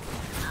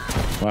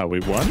 Wow, we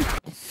won?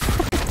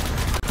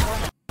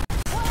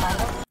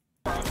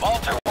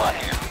 Vulture 1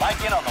 here.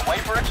 Mike in on the way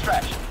for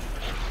extraction.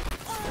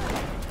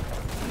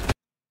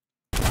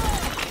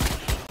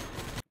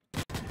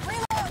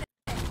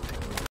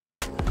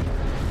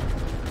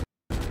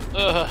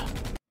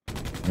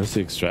 Where's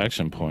the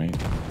extraction point?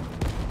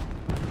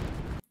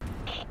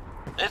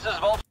 This is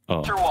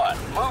Vulture 1.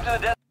 Move to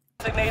the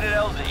designated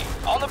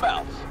LZ. On the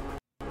bounce.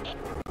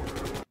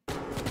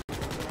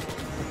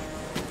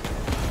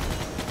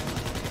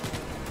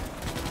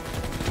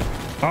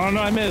 Oh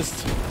no, I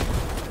missed.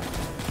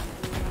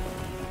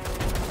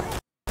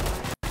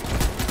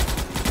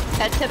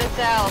 Head to the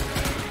south.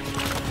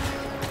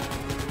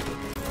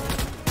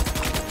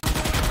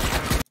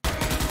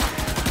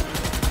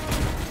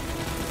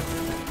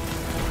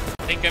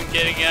 I think I'm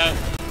getting out.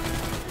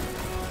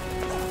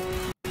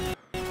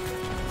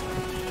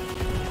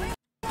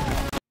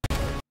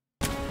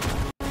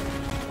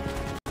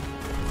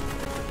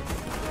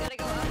 Gotta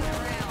go up and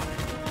around.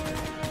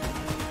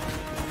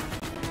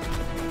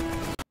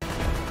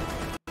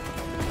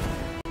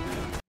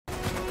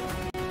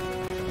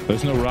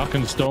 There's no rock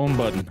and stone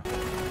button.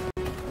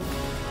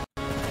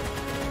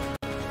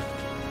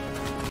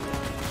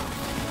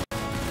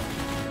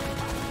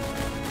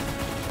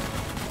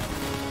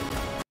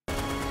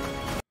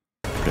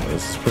 Okay,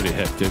 this is pretty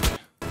hectic.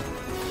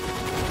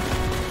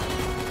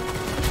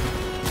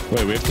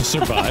 Wait, we have to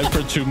survive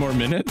for 2 more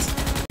minutes?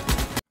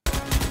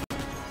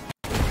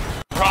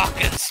 Rock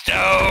and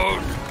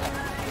stone!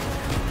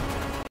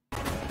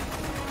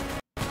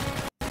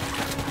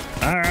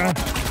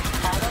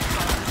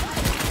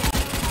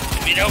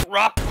 If you don't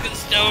rock and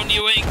stone,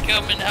 you ain't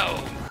coming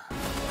home.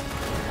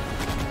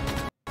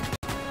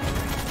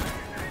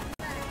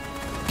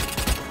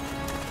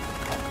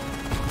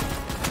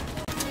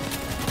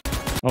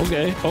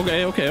 Okay.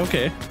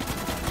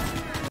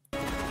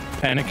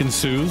 Panic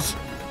ensues.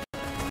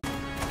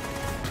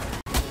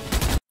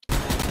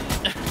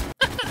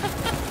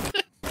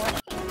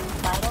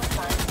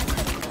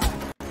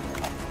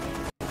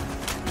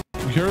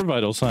 Your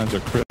vital signs are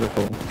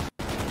critical.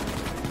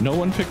 No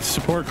one picked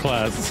support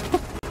class.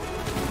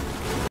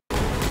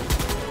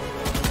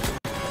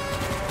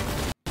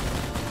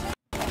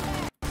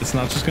 It's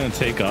not just gonna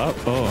take up.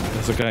 Oh,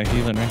 there's a guy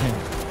healing right here.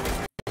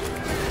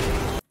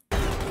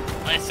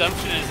 My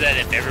assumption is that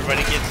if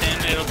everybody gets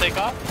in, it'll take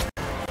off.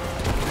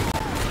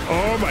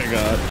 Oh my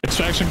god.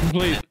 Extraction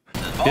complete.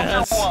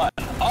 Yes. Vulture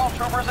 1. All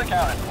troopers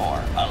accounted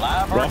for.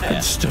 Alive or Rock and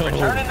dead. stone.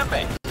 Returning to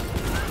base.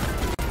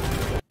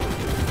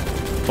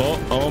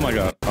 Oh my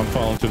god. I'm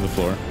falling through the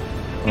floor.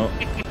 Oh.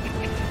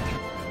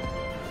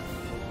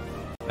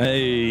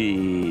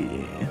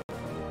 Hey.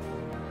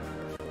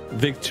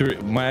 Victory.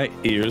 My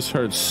ears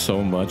hurt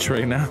so much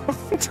right now.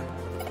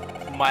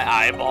 My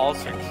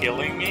eyeballs are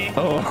killing me.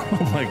 Oh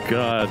my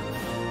god.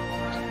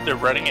 They're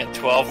running at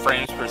 12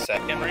 frames per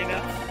second right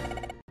now.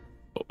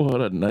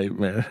 What a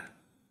nightmare.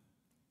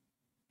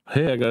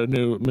 Hey, I got a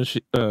new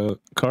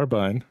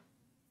carbine.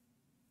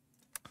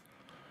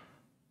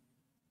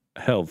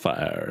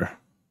 Hellfire.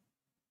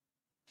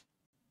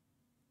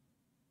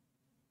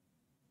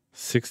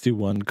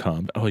 61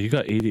 combat. Oh, you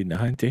got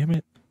 89? Damn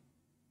it.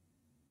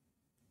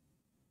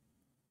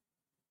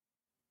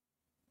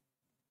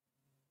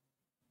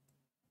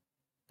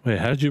 Wait,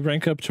 how did you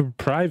rank up to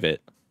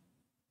private?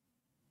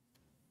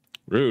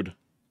 Rude.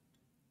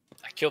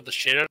 I killed the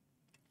shit out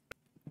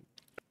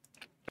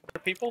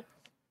people?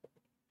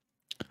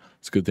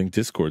 It's a good thing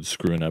Discord's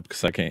screwing up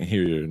because I can't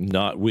hear your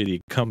not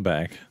witty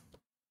comeback.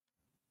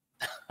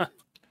 I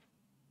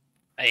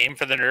aim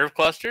for the nerve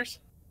clusters?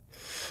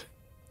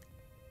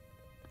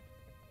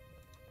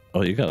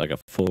 Oh, you got like a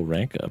full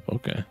rank up.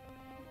 Okay.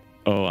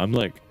 Oh, I'm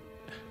like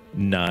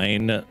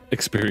 9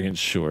 experience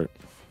short.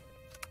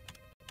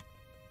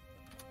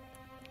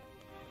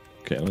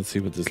 Okay, let's see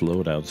what this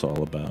loadout's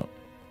all about.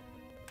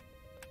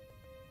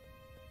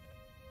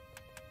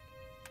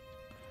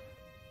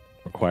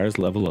 Requires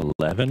level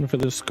 11 for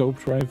the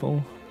scoped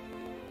rifle.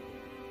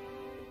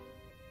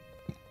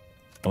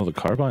 Oh, the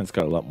carbine's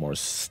got a lot more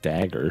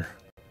stagger.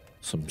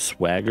 Some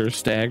swagger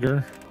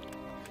stagger.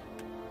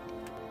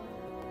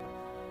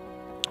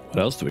 What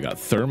else do we got?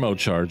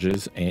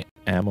 Thermocharges,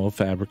 ammo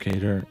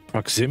fabricator,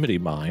 proximity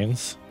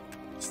mines.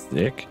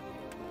 Sick.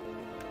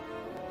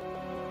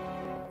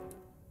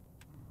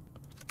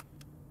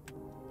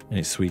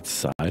 Any sweet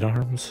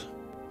sidearms?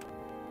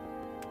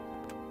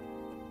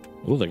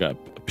 Oh, they got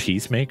a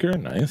peacemaker.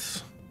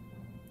 Nice.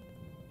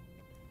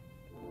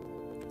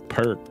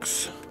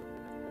 Perks.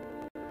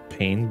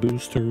 Pain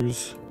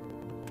boosters.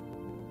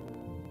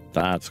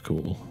 That's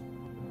cool.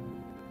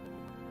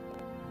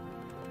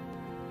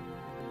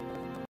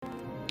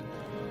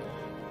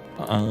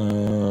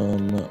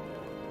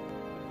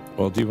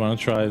 Well, do you want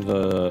to try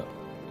the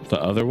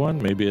other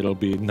one? Maybe it'll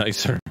be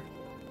nicer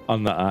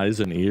on the eyes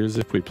and ears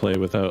if we play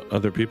without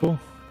other people.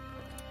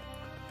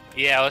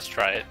 Yeah, let's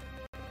try it.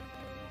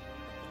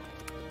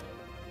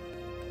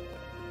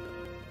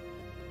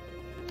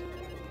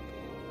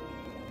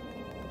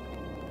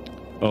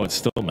 Oh, it's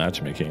still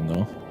matchmaking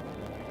though.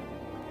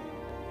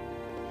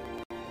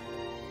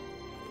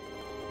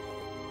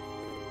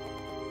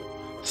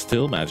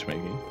 Still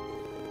matchmaking.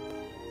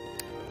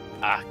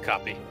 Ah,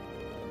 copy.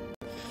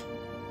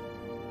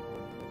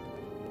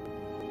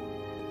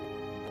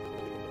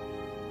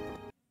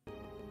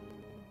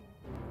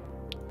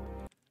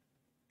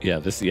 Yeah,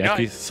 this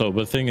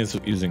yakisoba thing is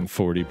using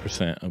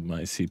 40% of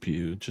my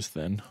CPU just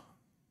then.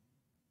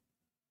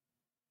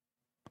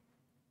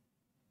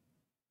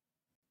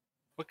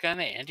 What kind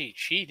of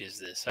anti-cheat is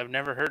this? I've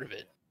never heard of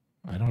it.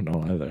 I don't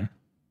know either.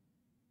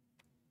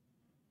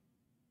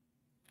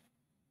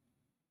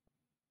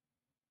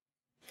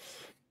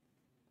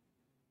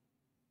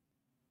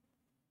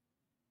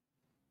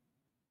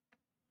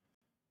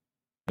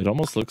 It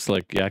almost looks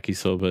like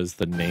yakisoba is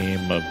the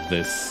name of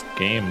this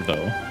game,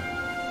 though.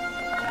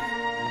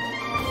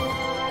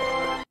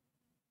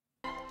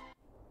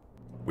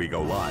 We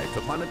go live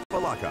to Planet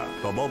Valaka,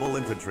 the mobile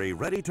infantry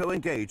ready to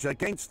engage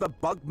against the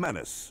bug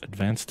menace.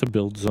 Advance to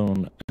build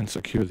zone and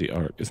secure the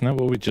Ark. Isn't that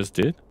what we just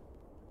did?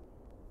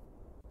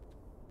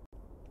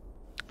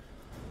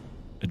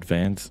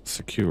 Advance,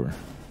 secure.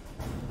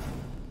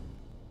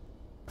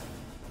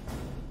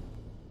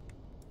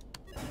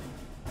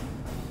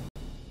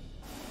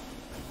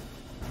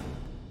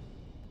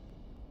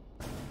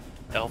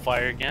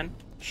 Hellfire again?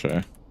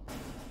 Sure.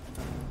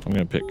 I'm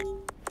gonna pick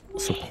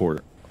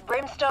support.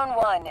 Brimstone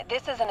 1,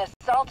 this is an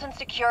assault and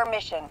secure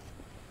mission.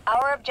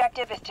 Our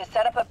objective is to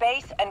set up a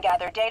base and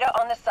gather data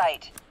on the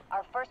site.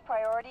 Our first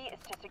priority is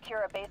to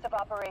secure a base of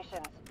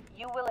operations.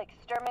 You will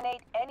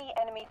exterminate any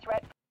enemy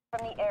threat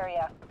from the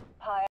area.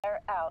 Pyre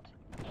out.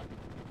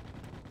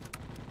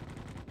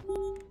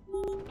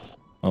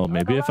 Oh,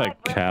 maybe if I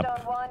cap...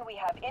 Brimstone 1, we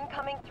have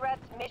incoming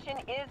threats. Mission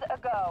is a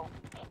go.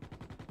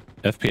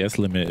 FPS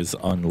limit is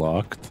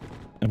unlocked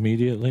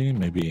immediately.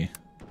 Maybe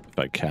if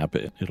I cap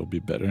it, it'll be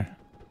better.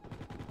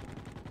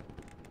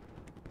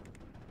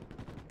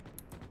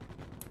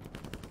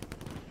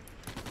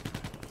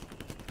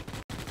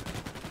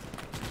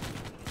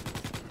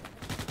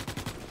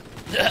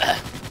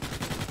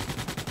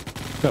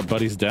 Got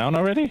buddies down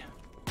already?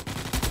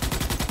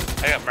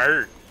 I got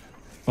murdered.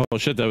 Oh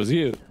shit, that was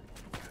you.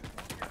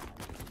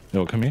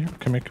 Yo, come here.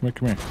 Come here, come here,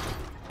 come here.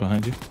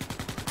 Behind you.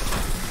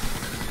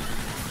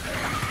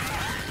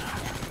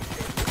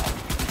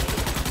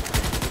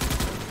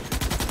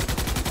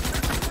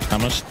 How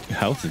much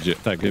health did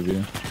that give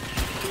you?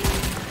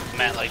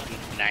 I'm at like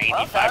 95%.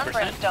 Well done,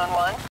 Brimstone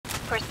 1.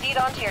 Proceed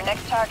on to your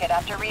next target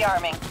after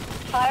rearming.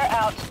 Fire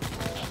out.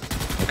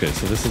 Okay,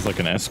 so this is like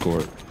an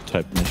escort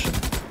type mission.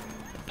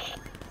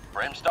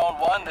 Brimstone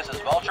 1, this is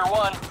Vulture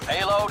 1.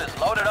 Payload is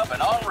loaded up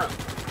and en route.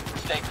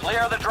 Stay clear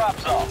of the drop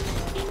zone.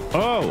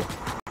 Oh!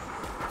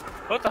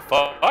 What the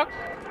fuck?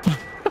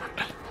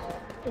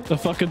 The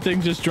fucking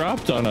thing just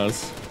dropped on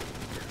us.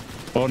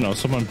 Oh no,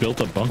 someone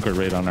built a bunker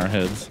right on our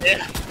heads.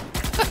 Yeah.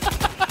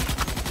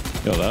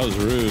 Yo, that was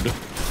rude.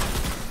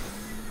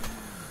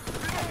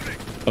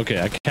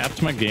 Okay, I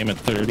capped my game at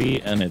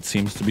 30 and it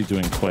seems to be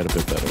doing quite a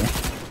bit better.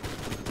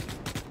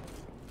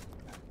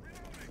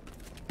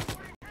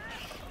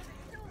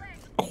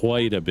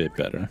 Quite a bit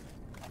better.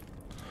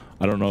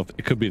 I don't know if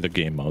it could be the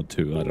game mode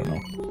too. I don't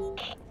know.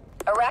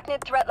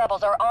 Arachnid threat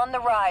levels are on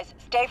the rise.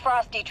 Stay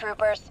frosty,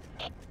 troopers.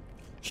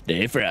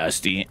 Stay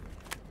frosty.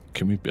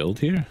 Can we build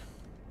here?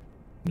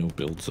 No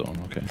build zone.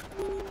 Okay.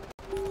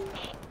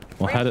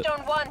 Well,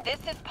 Brimstone 1, this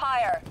is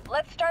Pyre.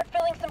 Let's start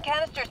filling some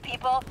canisters,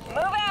 people. Move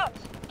out!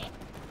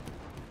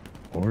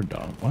 Or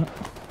dog. What?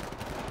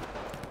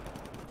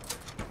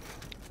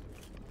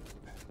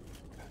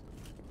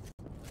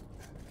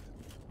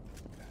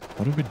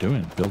 What are we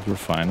doing? Build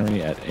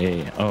refinery at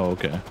A. Oh,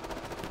 okay.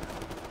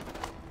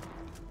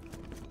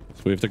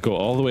 So we have to go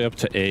all the way up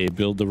to A,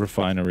 build the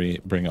refinery,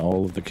 bring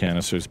all of the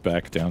canisters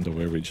back down to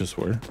where we just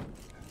were.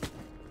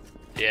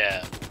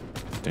 Yeah.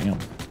 Damn.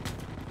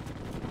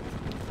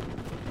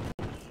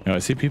 Now I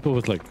see people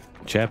with like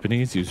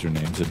Japanese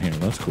usernames in here.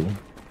 That's cool.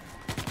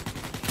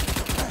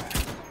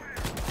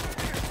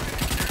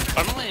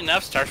 Funnily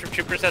enough, Starship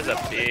Troopers has a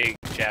big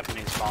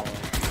Japanese following.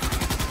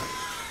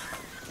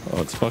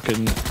 Oh, it's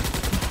fucking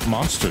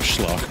monster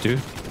schlock,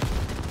 dude.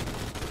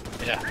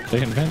 Yeah.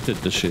 They invented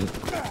the shit.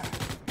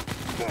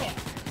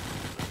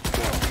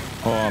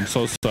 Oh, I'm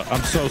so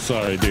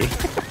sorry, dude.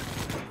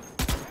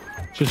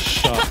 Just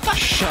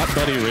shot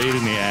Buddy right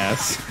in the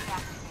ass.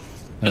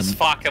 Just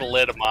fucking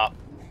lit him up.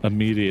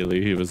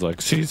 Immediately, he was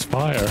like, "Cease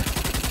fire."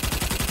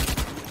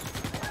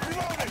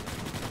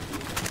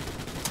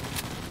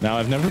 Now,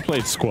 I've never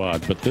played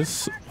Squad, but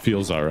this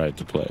feels alright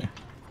to play.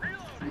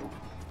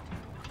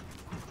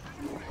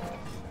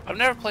 I've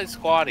never played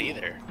Squad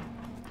either.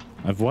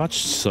 I've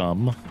watched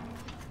some.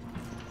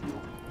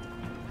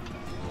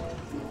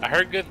 I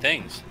heard good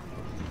things.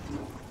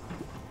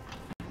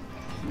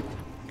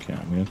 Okay,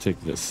 I'm gonna take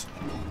this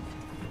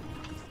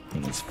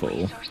when it's full.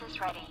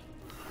 Resources ready.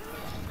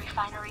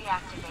 Refinery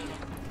activated.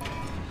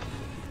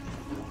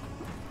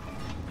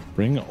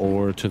 Bring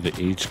ore to the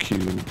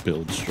HQ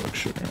build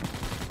structure.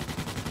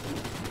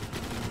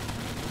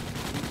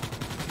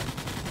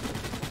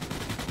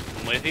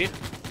 I'm with you.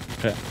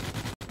 Okay.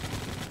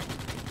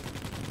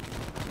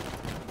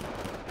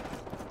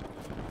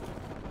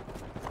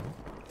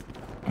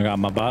 I got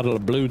my bottle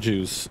of blue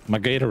juice, my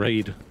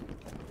Gatorade.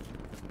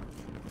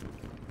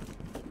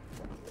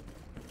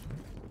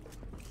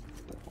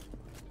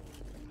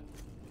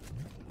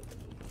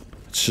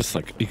 It's just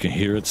like you can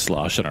hear it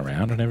sloshing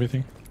around and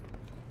everything.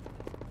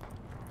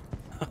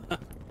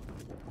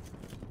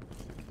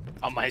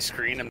 On my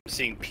screen, I'm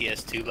seeing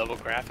PS2 level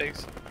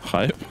graphics.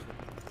 Hype.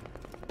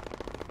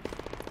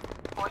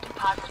 Ore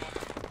deposited.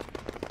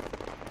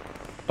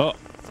 Oh,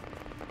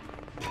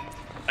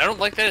 I don't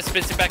like that it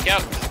spits it back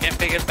out because I can't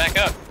pick it back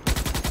up.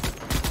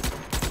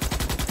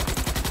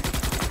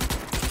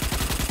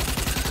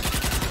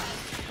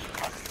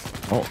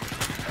 oh,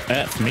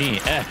 F me,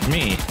 F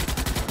me.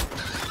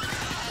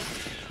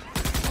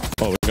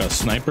 Oh, we got a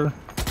sniper.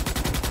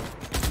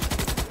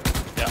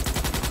 Yeah.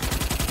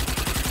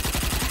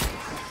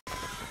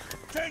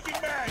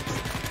 Taking mags.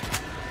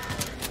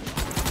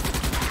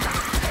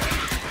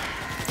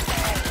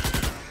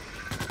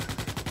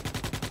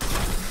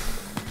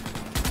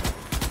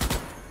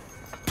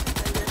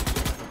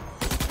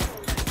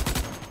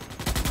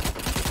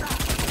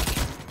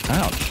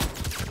 Ouch.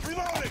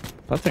 Reloading.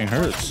 That thing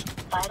hurts.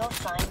 Vital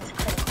signs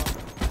critical.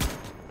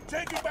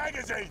 Taking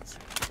magazines.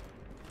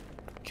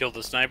 Killed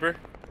the sniper.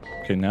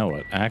 Okay, now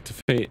what?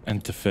 Activate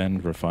and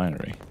defend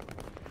refinery.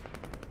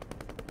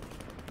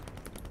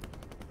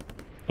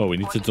 Oh, we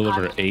need to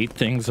deliver 8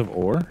 things of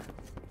ore?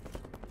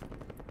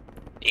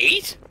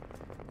 8?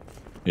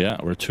 Yeah,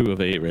 we're 2 of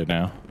 8 right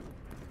now.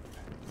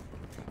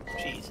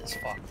 Jesus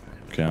fuck.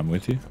 Okay, I'm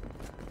with you.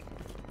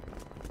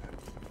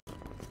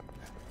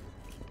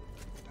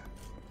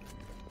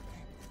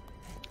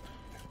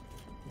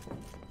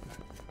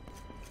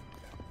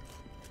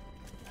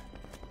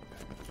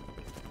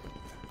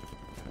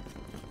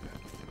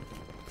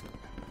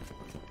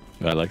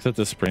 I like that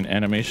the sprint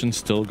animation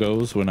still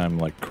goes when I'm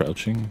like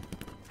crouching.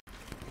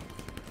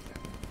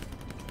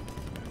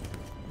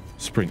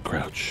 Sprint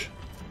crouch.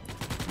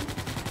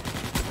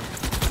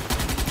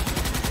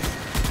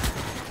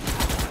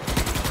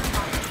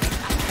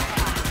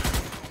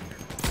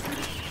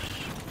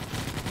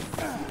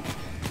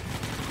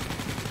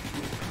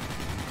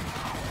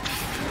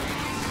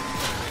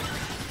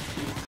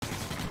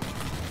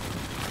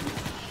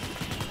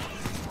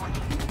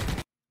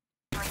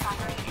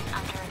 Refinery is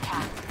under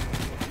attack.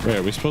 Wait,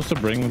 are we supposed to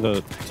bring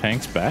the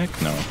tanks back?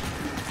 No.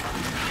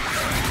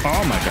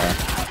 Oh my god.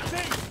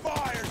 Cease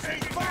fire!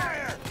 Cease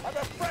fire! I'm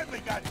a friendly,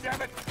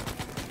 goddammit!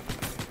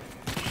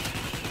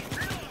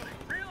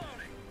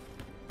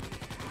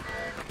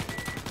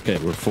 Okay,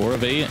 we're 4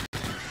 of 8.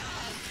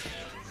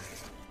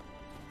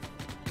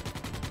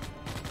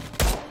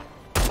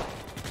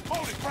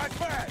 Holy crack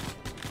bag!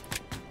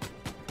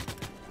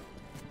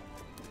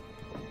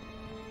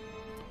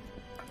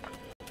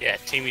 Yeah,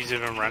 Timmy's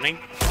even running.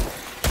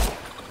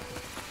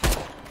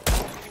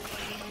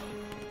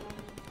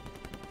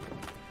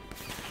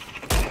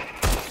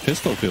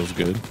 Pistol feels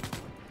good.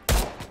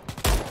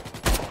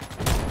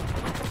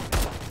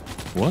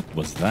 What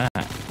was that?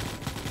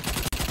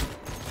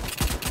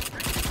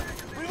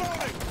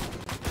 Reloading!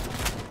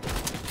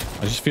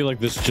 I just feel like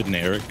this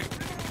generic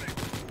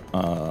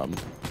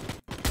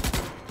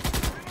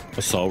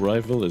assault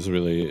rifle is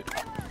really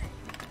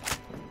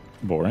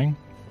boring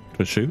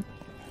to shoot.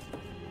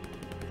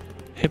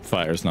 Hip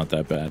fire's not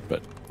that bad,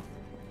 but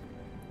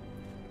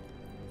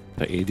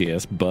the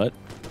ADS butt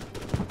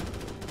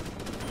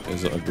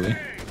is ugly.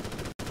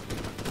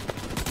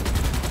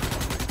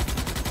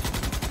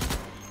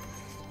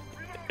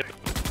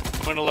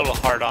 Went a little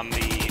hard on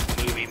the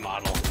movie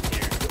model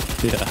here.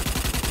 Yeah.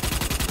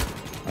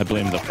 I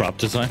blame the prop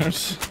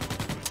designers.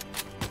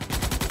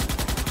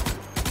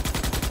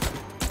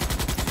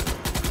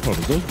 Oh,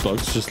 did those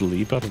bugs just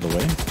leap out of the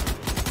way?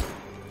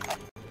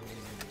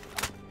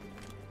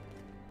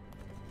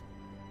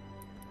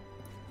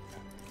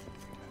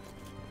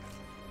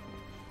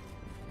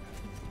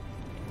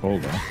 Oh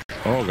god.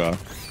 Oh god.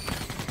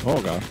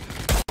 Oh god.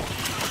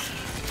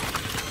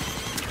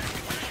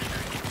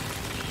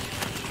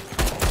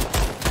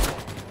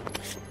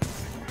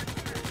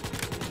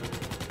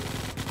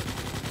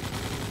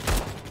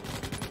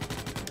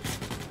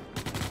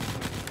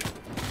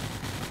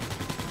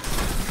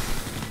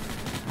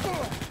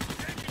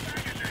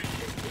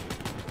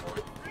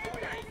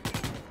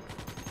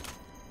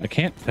 I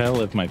can't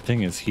tell if my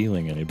thing is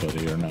healing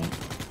anybody or not.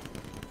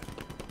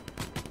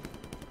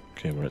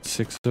 Okay, we're at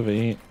 6 of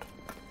 8.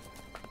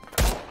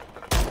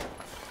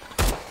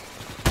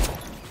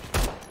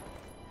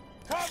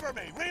 Cover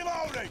me!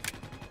 Reloading!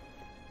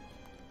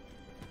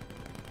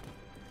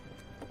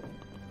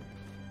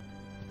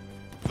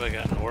 I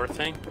got an ore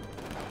thing.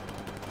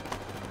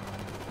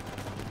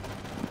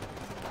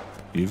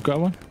 You've got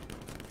one?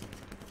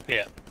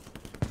 Yeah.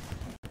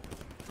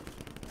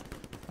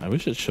 I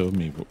wish it showed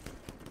me.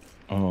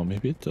 Oh,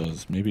 maybe it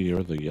does. Maybe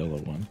you're the yellow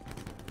one.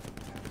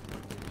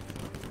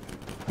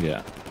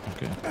 Yeah.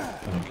 Okay. I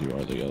think you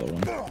are the yellow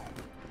one.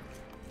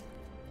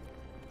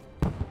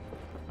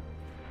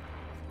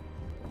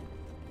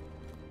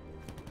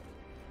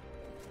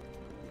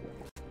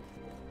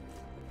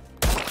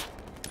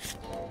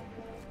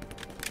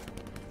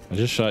 I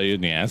just shot you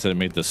in the ass and it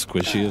made the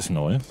squishiest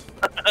noise.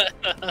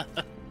 I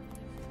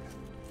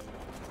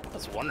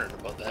was wondering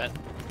about that.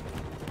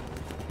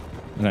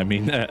 And I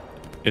mean that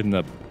in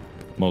the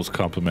most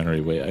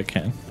complimentary way I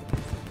can.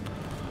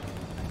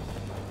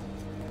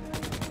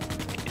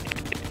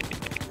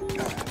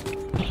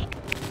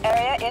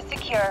 Area is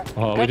secure.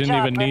 Oh, we Good didn't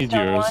job, even need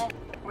Brimstone yours. 1.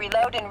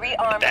 Reload and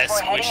rearm That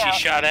before heading squishy out.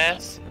 shot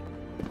ass.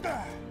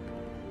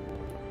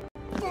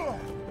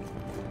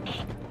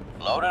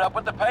 Loaded up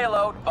with the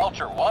payload.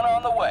 Vulture 1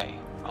 on the way.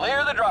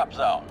 Clear the drop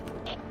zone.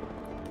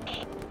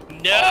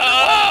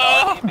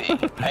 No!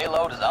 RTB.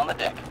 Payload is on the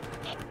deck.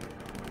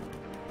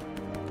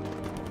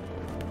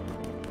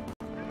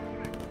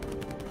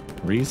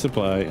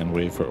 Resupply and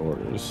wait for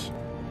orders.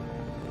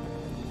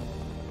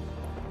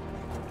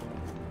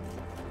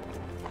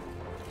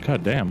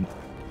 God damn.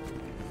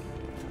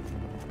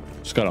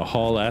 Just gotta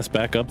haul ass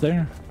back up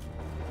there?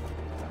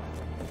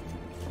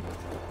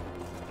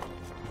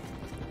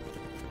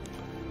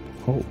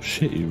 Oh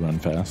shit, you run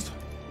fast.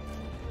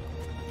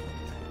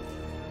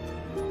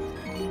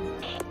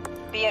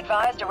 Be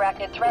advised,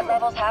 arachnid threat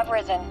levels have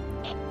risen.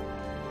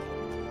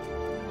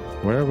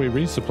 Where are we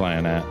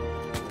resupplying at?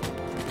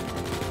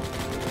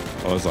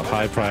 Oh, it's a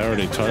high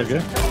priority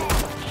target.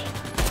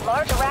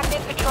 Large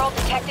arachnid patrol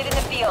detected in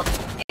the field.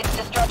 Its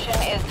destruction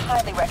is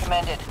highly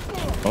recommended.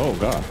 Oh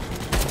god.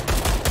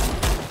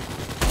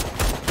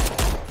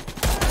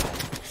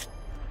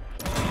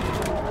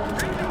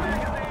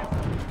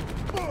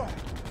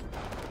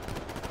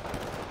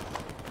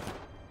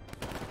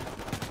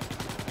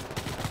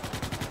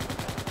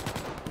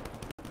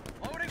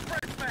 Loading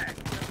fresh mag.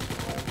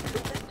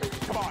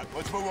 Come on,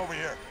 let's move over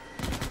here.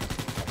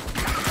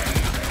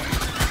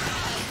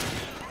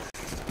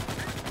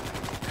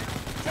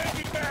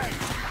 Taking bags!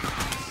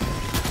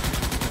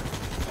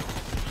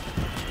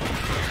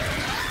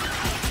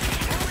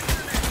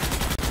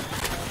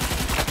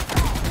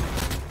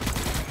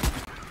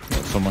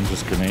 Someone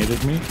just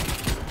grenaded me.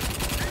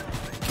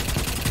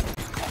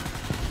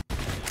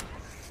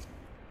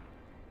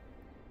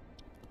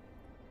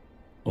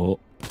 Oh.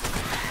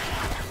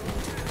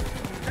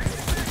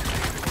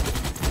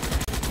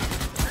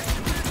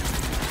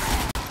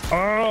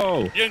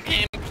 Oh! Young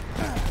game.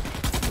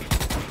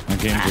 My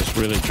game just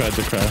really tried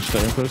to crash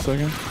there for a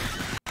second.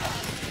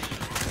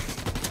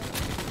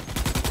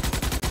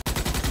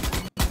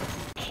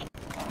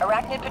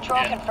 Arachnid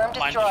patrol confirmed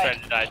Mine destroyed.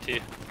 tried to die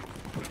too.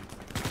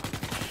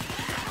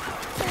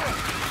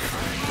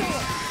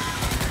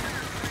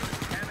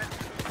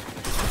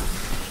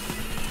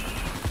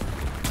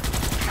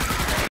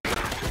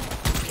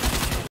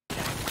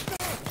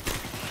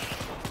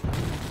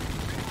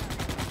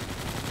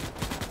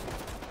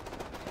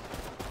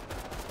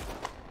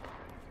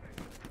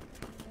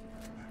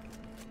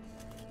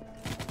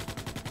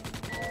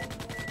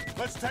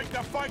 Let's take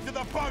the fight to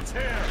the bugs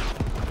here!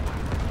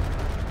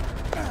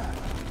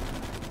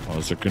 Oh,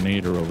 there's a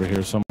grenader over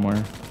here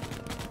somewhere.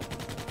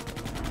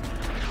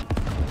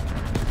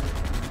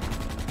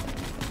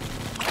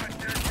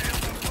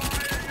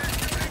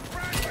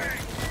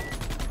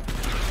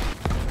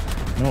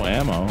 No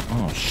ammo.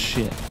 Oh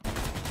shit.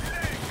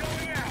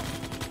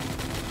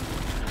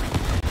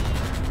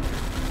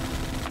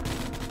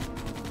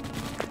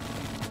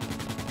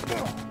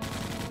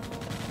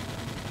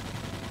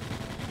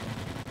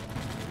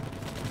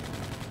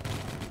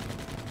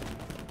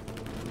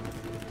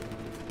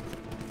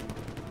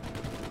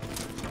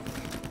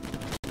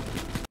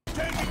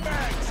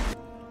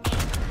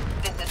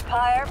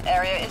 there.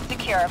 Area is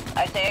secure.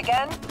 I say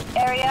again,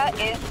 area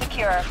is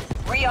secure.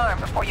 Rearm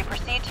before you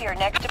proceed to your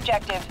next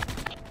objective.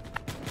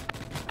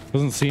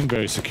 Doesn't seem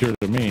very secure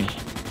to me.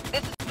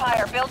 This is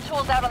Fire. Build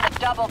tools out on the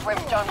double,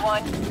 Brimstone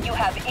 1. You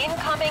have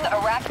incoming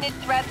arachnid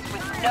threats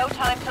with no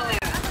time to lose.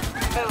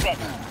 Move it.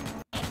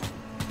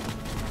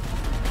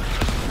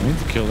 I need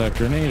to kill that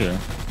grenader.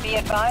 Be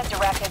advised,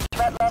 arachnid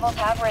threat levels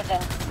have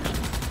risen.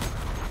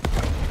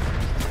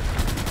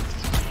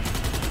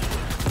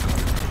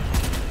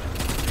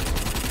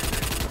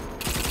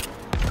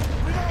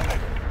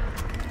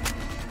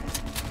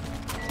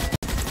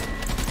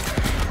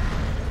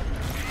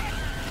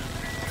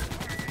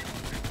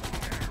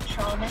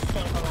 Trauma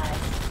stabilized.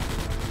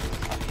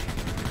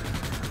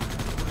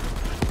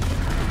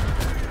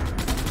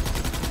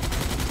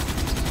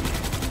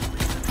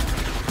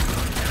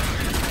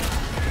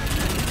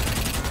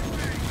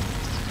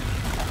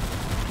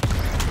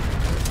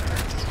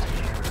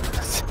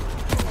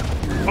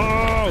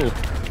 Oh!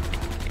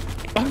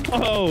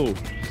 Oh!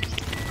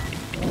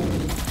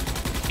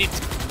 It's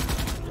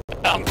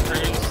Tom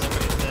Cruise.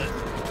 Somebody said.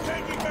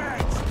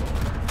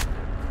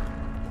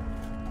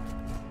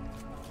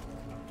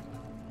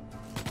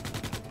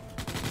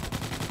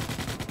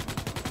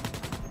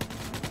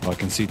 Oh, I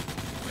can see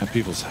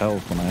people's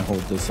health when I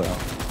hold this out.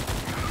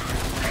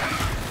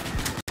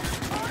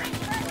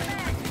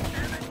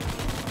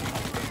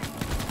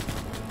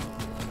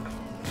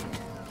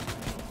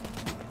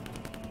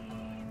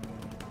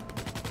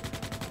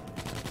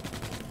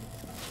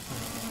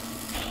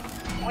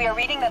 We are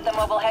reading that the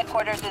mobile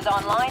headquarters is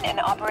online and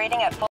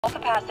operating at full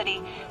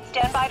capacity.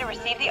 Stand by to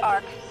receive the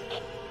ARC.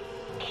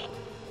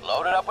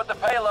 Loaded up with the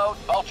payload.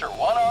 Vulture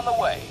 1 on the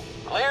way.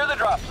 Clear the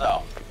drop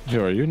zone.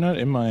 Yo, are you not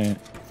in my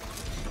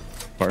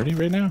party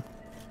right now?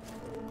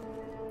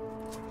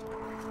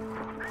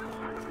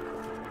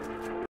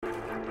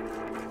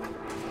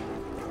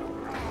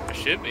 I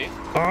should be.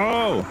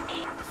 Oh!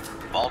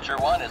 Vulture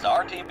 1 is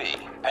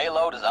RTB.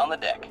 Payload is on the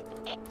deck.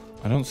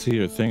 I don't see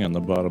your thing on the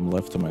bottom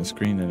left of my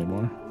screen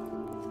anymore.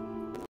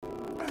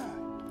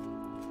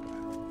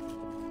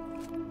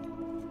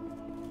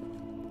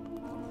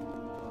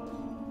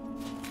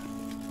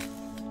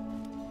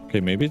 Okay,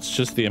 maybe it's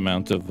just the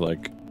amount of,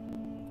 like,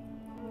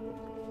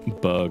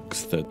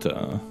 bugs that,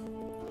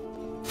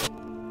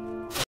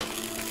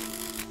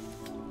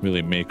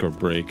 really make or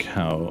break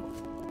how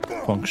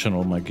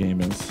functional my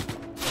game is.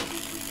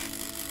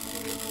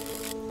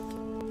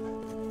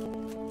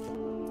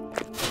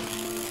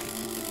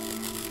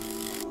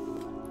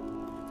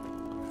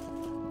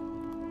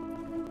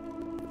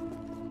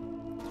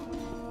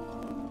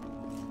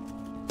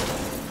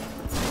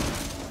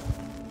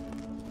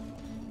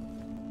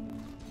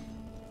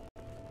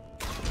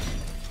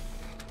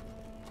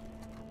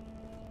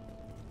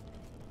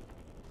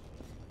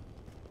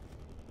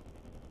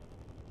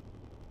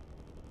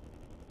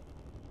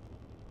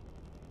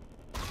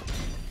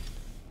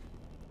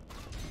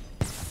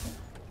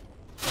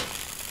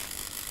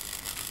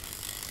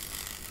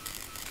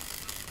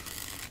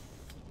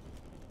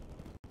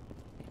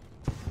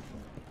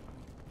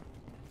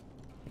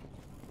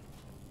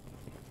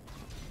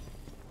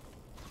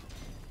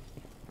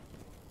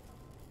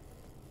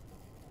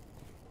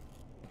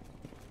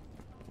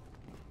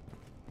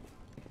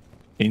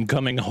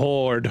 Incoming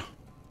horde.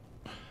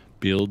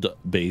 Build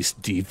base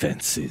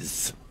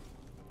defenses.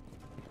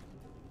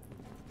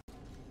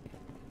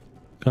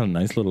 Got a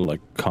nice little,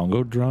 like,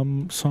 Congo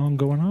drum song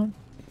going on.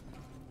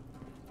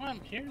 Well,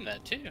 I'm hearing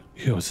that too.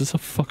 Yo, is this a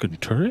fucking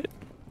turret?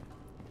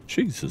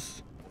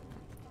 Jesus.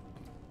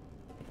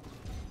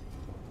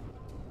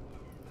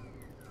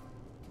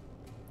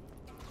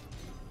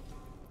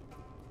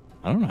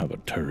 I don't have a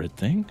turret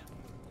thing.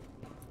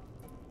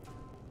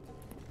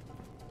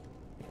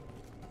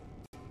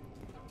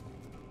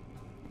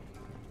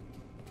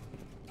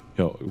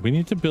 Yo, we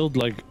need to build,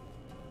 like,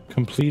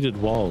 completed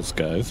walls,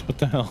 guys. What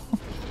the hell?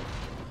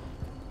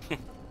 They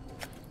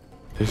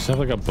just have,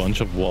 like, a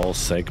bunch of wall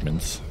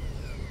segments.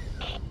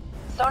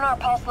 Sonar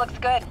pulse looks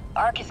good.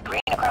 ARC is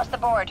green across the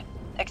board.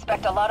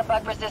 Expect a lot of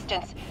bug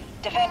resistance.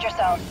 Defend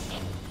yourselves.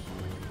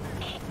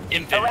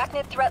 Infinite.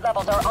 Arachnid threat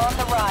levels are on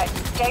the rise.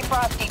 Stay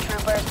frosty,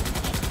 troopers.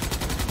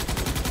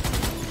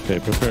 Okay,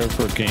 prepare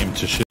for a game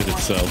to shit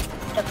itself.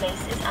 The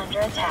base is under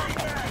attack.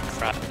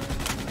 Right.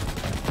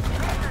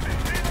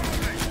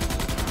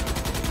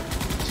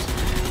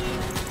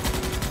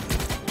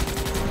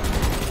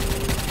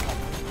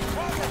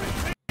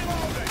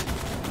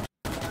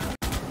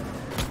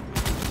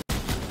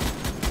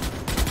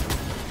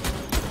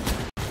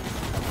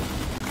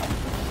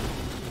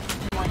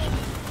 Warning.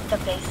 The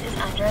base is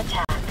under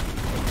attack.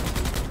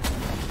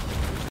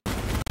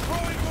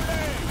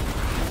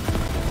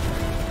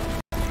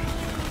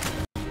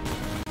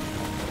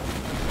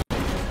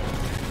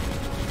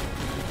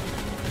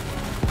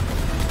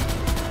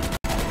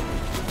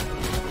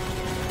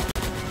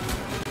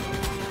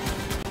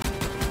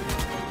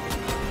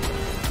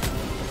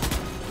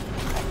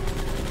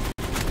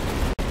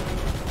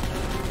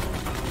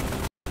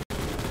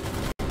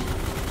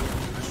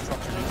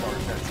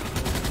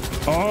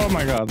 Oh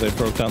my god, they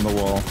broke down the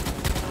wall.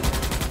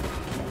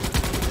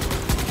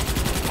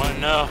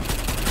 no.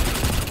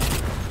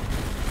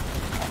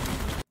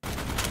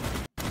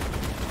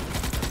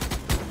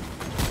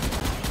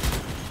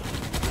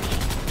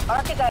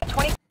 Arc is at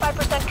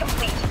 25%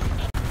 complete.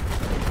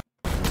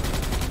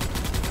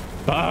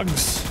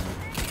 Bugs.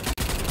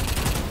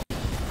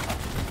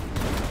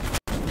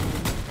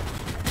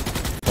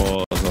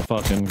 Oh, there's a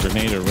fucking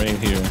grenader right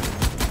here.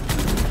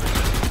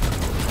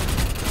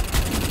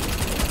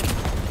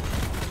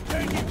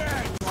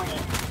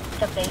 Warning.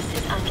 The base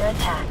is under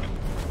attack.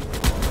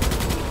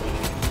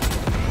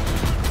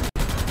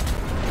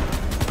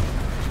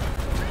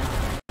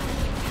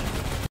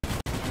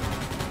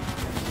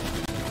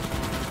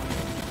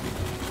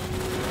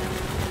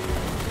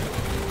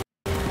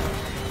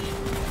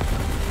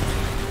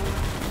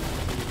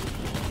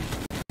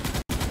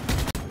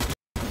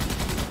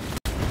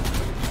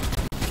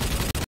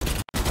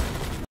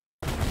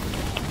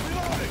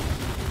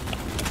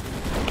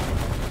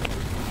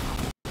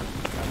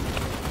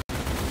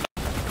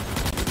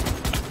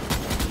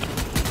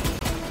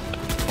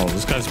 Oh,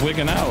 this guy's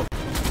wigging out.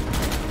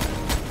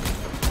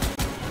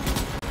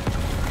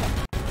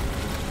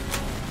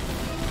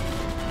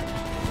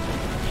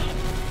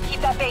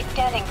 Keep that base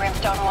standing,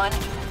 Brimstone 1.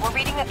 We're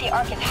reading that the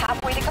Arc is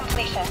halfway to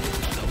completion.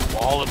 The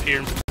wall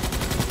appeared.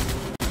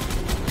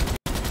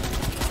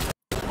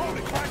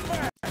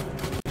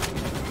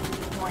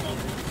 Warning.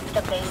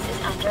 The base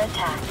is under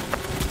attack.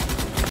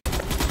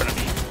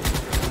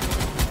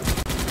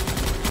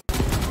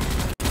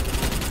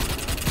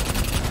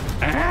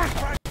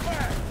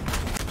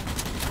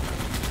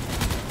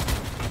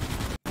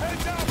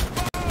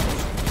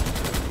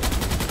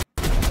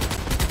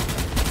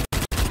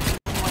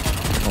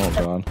 Oh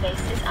god. The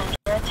base is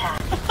under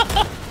attack.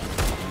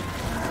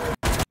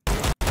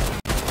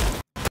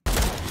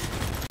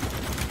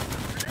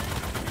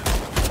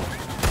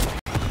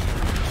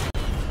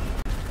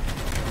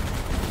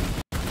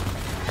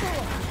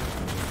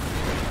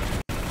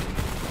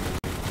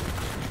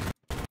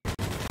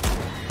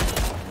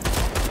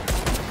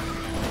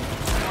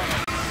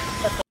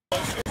 The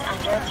base is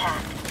under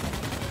attack.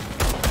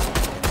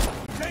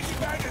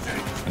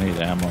 I need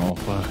ammo.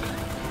 Fuck.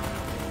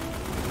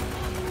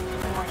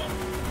 Warning.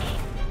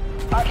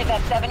 Arc is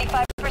at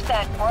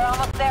 75%. We're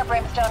almost there,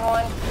 Brimstone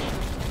 1.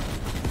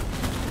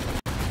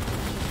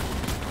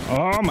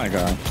 Oh my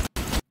god.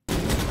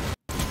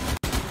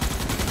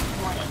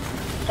 Warning.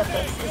 The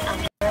base is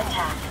under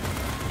attack.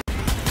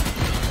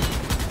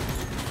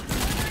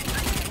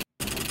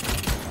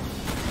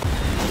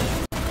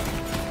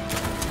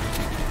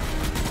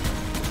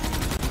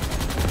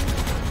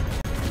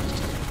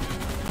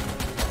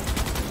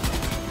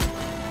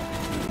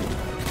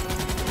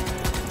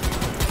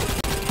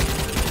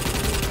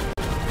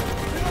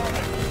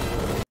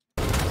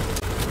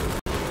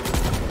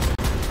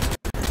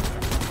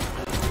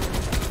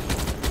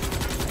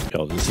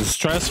 Yo, this is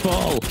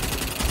stressful.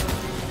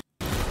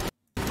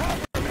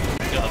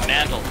 Yo, the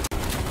mantle.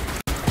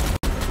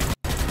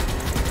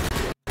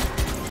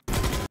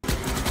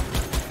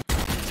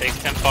 Takes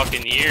 10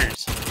 fucking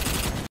years.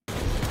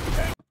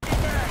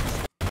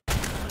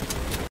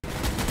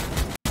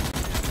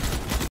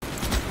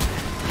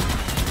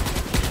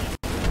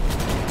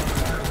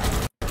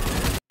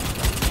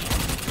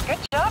 Good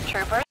job,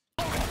 troopers.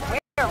 We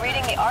are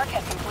reading the Arc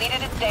has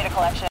completed its data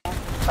collection.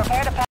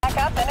 Prepare to pack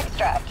up and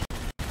extract.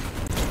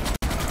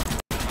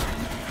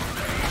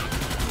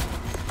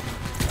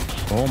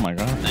 Oh my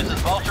god. This is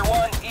Vulture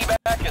 1.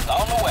 Evac is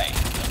on the way.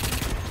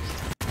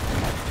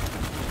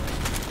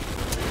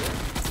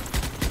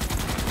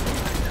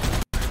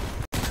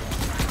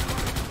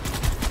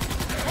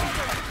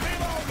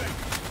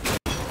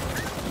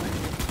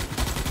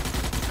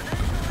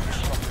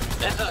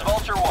 This is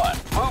Vulture 1.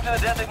 Move to the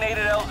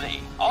designated LZ.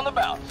 On the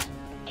bounce.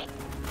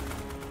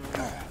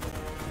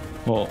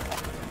 Well,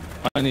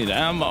 I need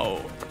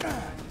ammo.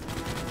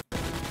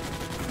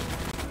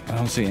 I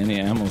don't see any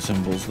ammo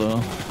symbols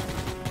though.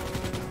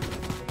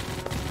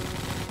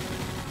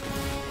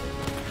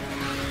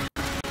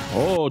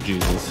 Oh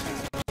Jesus.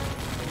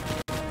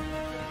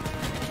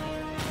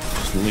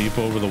 Just leap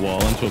over the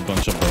wall into a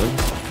bunch of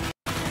bugs.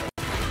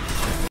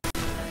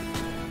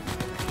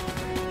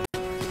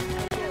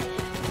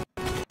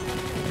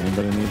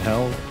 Anybody need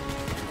help?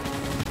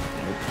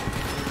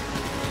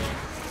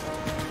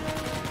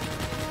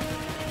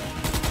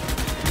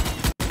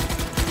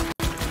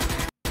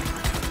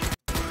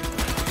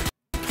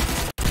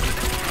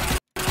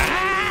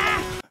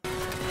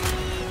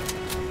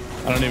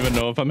 I don't even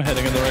know if I'm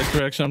heading in the right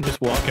direction. I'm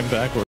just walking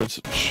backwards,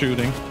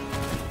 shooting.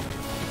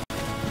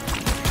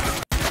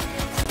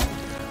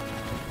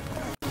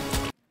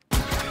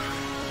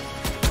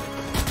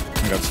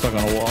 I got stuck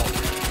on a wall.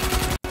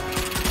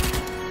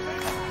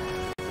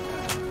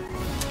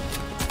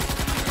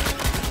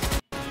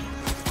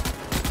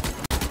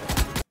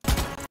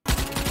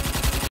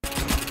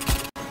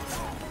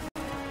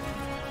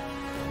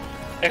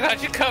 I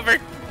got you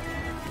covered.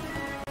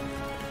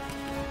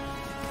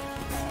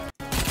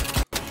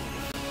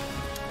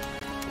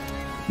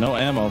 No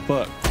ammo,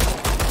 fuck.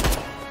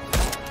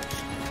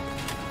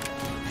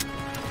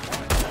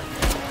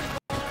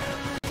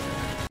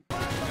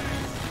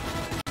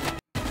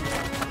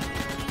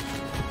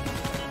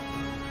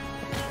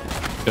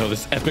 Yo,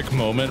 this epic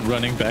moment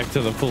running back to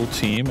the full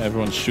team.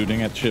 Everyone's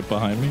shooting at shit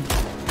behind me.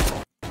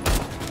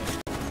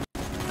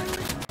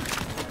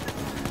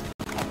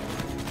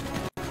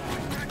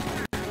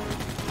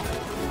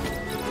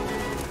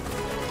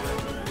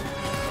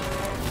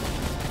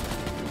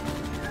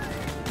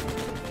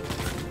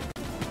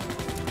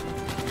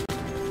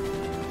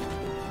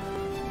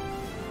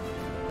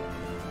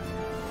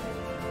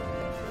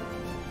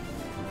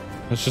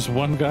 That's just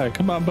one guy.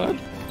 Come on, bud.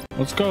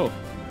 Let's go.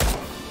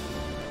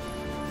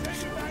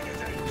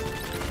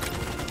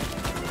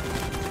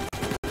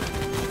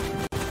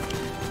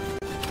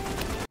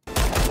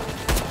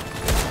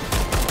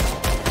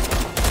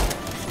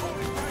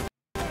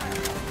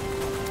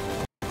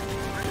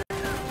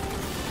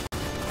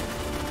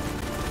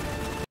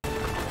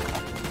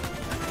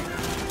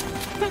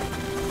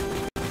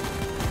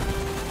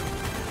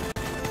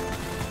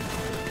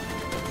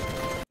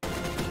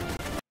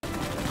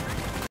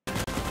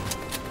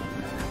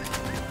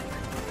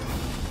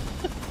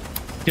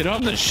 Get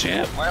on the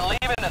ship. We're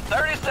leaving in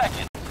 30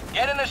 seconds.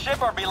 Get in the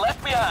ship or be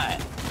left behind.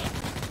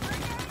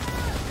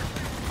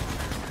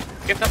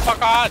 Get the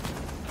fuck on!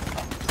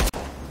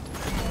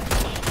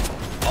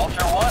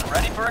 Vulture 1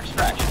 ready for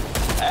extraction.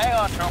 Hang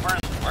on, troopers.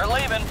 We're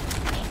leaving.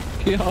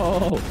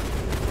 Yo.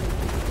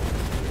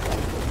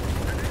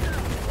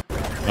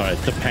 Alright,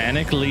 the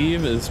panic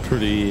leave is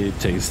pretty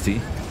tasty.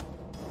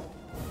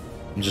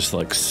 I'm just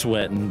like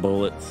sweating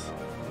bullets.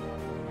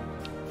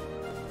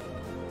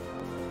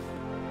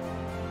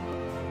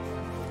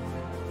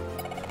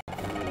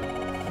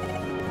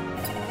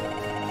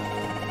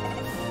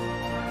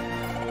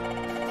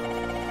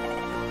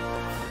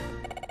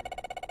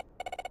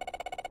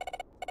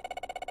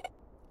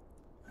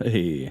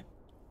 Hey.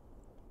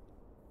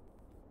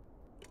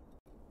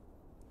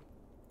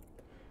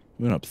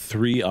 We went up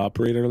 3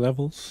 operator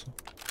levels.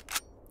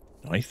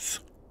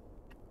 Nice.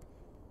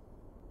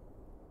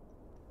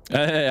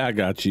 Hey, I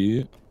got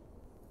you.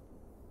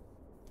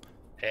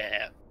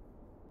 Yeah.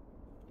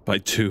 By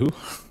 2?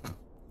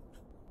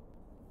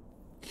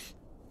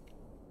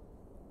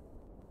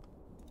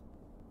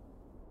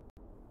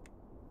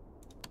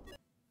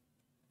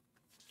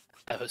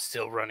 That was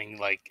still running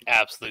like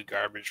absolute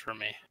garbage for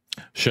me.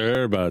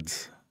 Sure,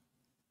 buds.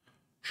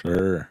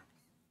 Sure.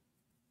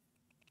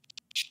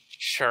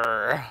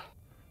 Sure.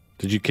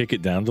 Did you kick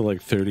it down to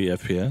like 30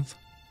 FPS?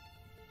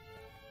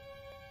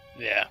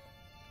 Yeah.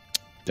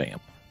 Damn.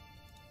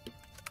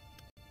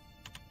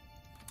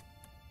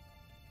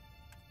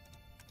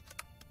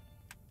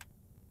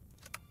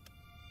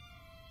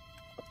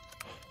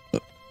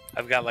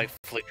 I've got like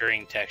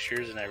flickering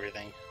textures and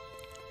everything.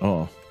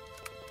 Oh.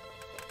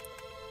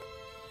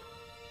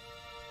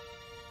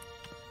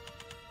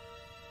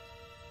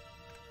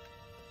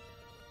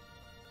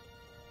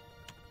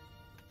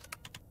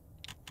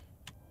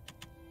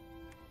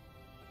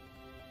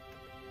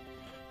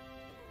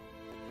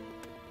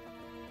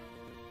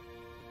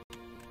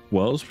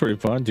 Well, it's pretty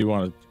fun. Do you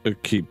want to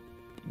keep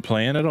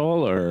playing it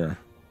all, or?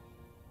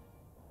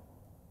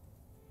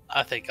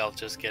 I think I'll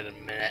just get a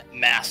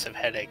massive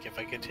headache if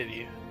I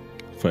continue.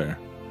 Fair.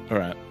 All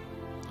right.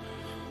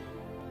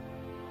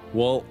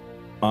 Well,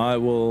 I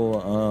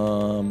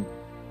will.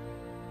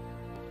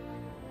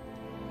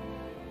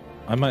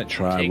 I might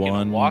try Taking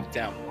one. a walk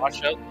down.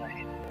 Watch out.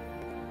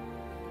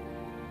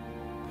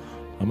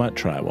 I might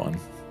try one.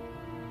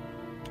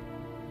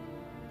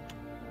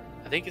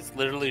 I think it's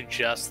literally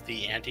just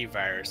the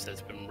antivirus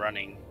that's been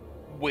running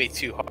way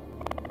too hard.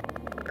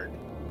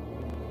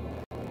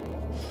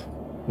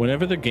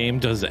 Whenever the game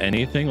does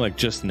anything, like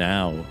just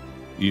now,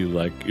 you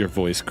like your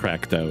voice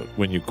cracked out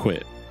when you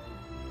quit.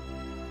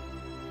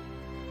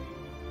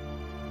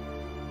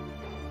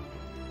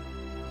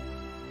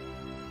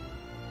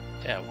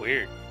 Yeah,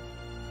 weird.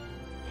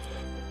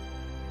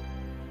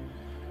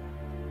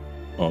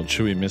 Oh,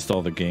 Chewie missed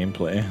all the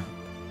gameplay.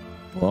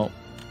 Well,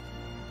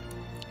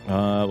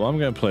 I'm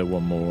gonna play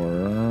one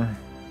more.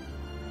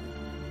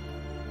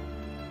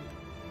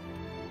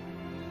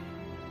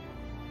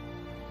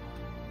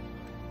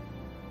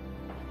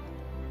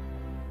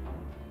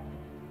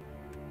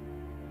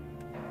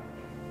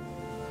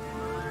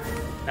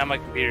 Now my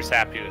computer's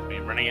happy with me,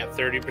 running at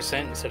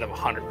 30% instead of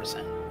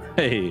 100%.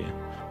 Hey,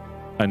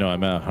 I know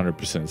I'm at 100%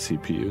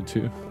 CPU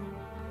too.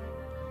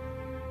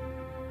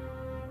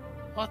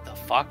 What the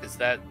fuck is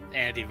that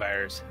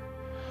antivirus?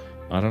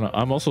 I don't know.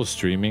 I'm also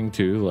streaming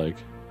too. Like,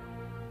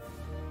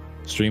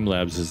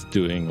 Streamlabs is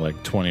doing like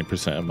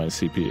 20% of my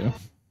CPU.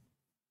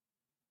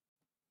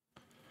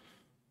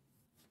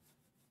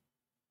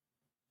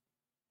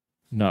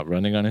 Not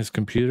running on his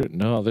computer?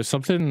 No, there's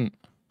something.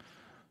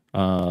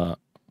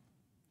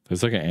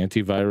 There's like an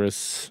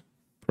antivirus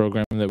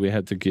program that we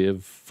had to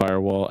give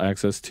firewall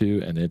access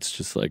to, and it's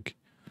just like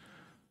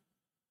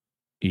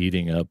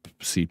eating up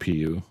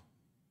CPU.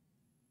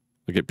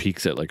 Like it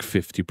peaks at like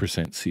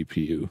 50%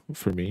 CPU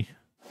for me.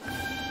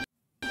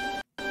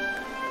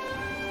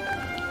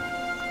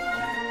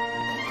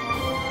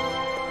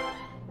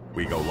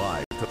 We go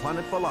live to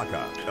Planet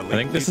Balaka. I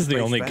think this is the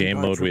only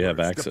game mode we have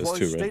access to right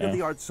now.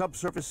 State-of-the-art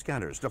subsurface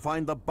scanners to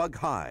find the bug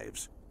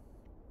hives.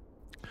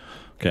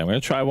 Okay, I'm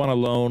gonna try one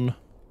alone.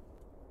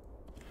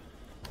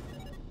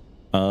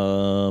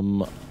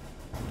 Oh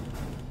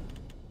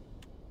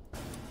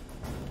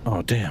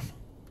damn.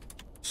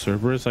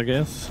 Cerberus, I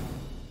guess.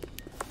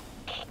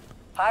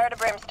 Fire to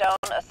Brimstone.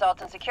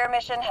 Assault and secure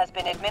mission has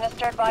been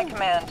administered by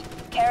command.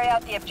 Carry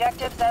out the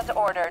objectives as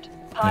ordered.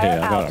 Fire Hey, I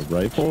out.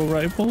 got a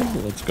rifle.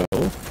 Let's go.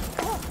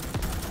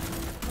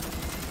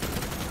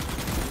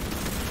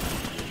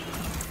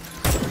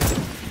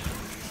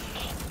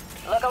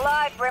 Look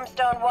alive,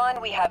 Brimstone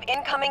 1. We have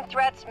incoming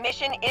threats.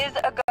 Mission is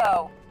a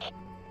go.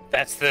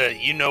 That's the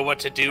you know what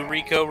to do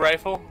Rico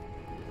rifle?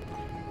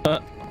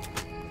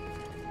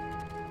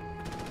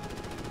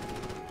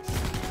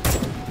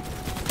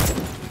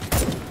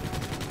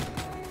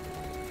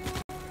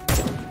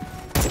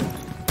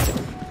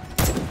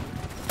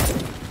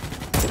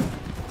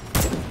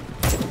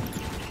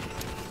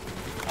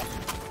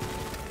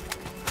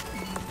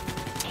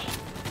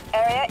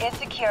 Area is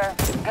secure.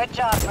 Good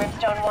job,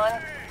 Brimstone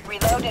 1.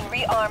 Reload and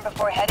rearm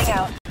before heading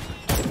out.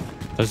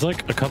 There's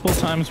like a couple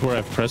times where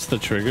I've pressed the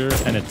trigger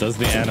and it does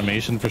the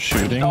animation for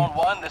shooting, Brimstone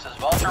 1, this is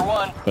Vulture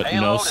 1. but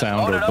Payload no is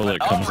sound or loaded up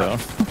bullet and en comes route. out.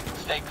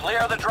 Stay clear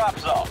of the drop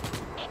zone.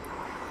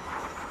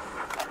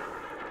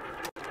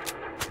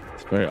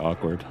 It's very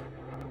awkward.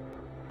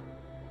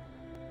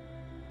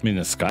 I mean,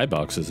 the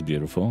skybox is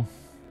beautiful.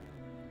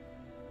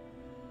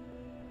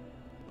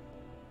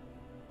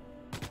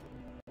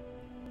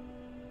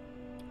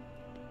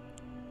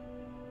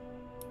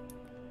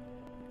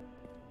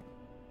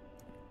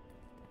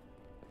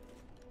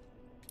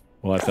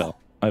 Well,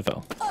 I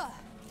fell.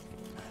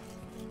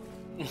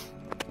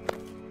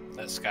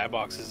 That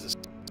skybox is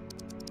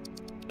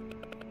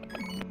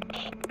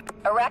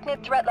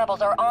Arachnid threat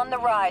levels are on the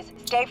rise.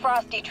 Stay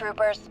frosty,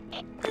 troopers.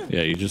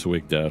 Yeah, you just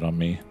wigged out on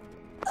me.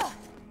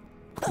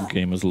 The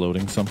game is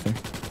loading something.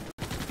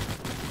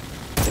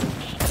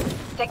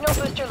 Signal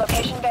booster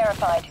location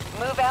verified.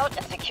 Move out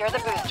and secure the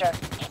booster.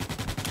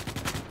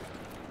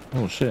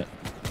 Oh shit.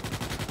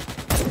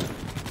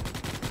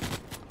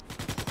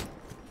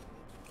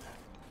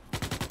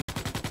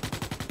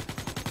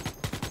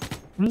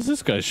 What is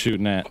this guy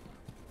shooting at?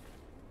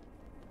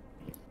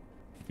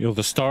 Yo,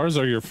 the stars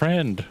are your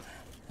friend.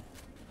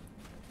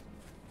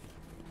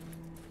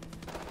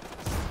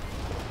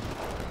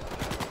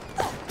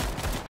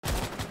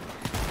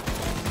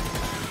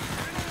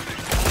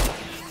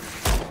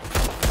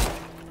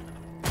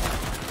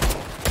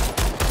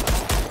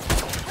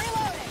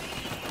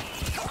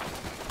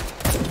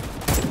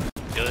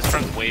 Yo, this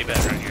front's way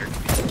better right here.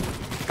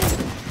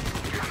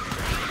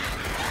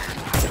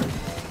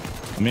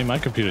 I mean, my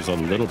computer's a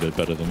little bit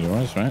better than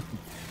yours, right?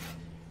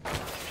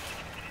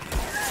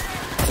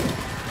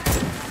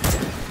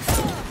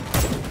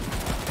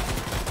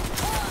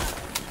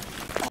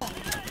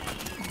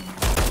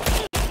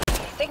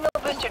 Signal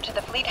booster to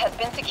the fleet has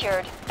been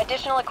secured.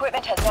 Additional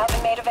equipment has now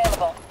been made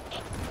available.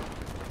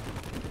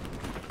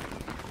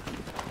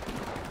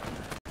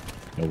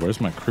 Yo, where's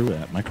my crew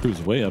at? My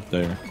crew's way up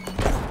there.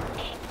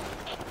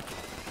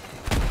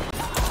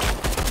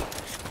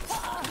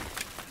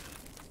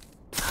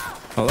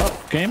 Hello,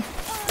 game?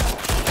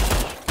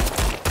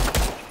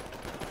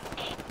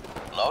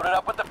 Loaded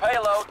up with the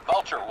payload.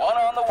 Vulture 1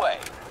 on the way.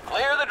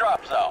 Clear the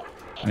drop zone.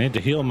 I need to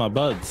heal my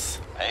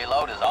buds.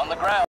 Payload is on the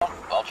ground.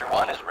 Vulture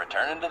 1 is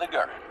returning to the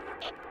gun.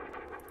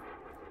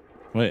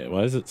 Wait,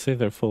 why does it say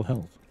they're full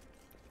health?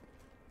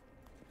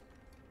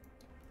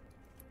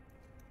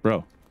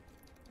 Bro.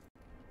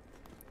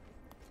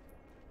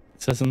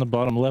 It says in the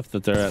bottom left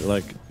that they're at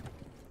like...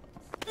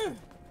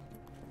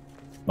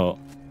 Oh,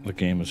 the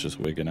game is just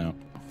wigging out.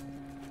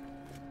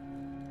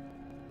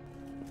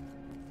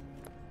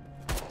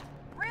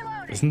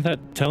 Isn't that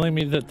telling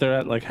me that they're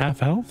at like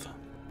half health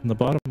in the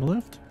bottom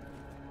left?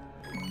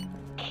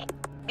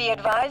 Be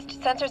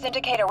advised, sensors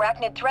indicate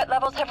arachnid threat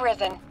levels have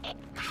risen.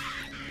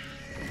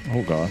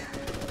 Oh god.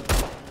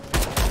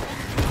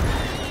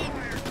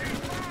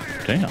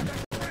 Damn.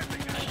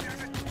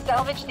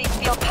 Salvage these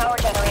field power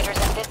generators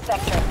in this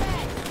sector.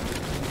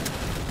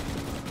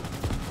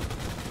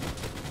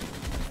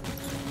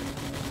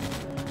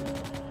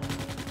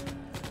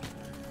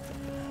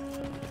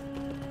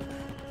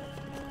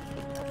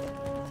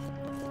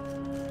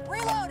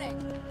 Reloading.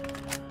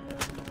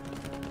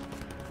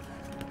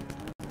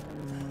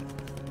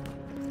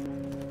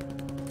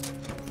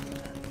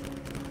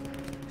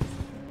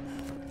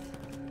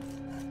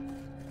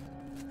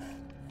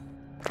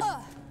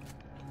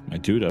 My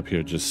dude up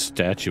here just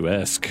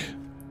statuesque.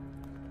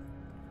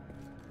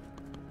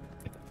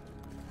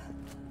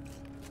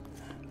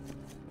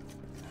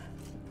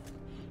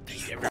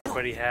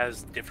 Everybody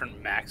has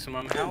different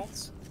maximum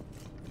healths.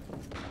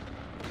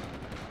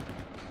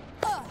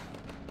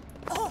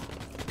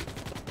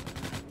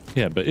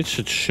 Yeah, but it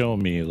should show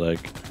me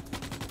like...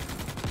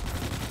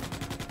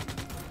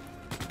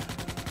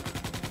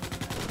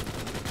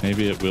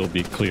 Maybe it will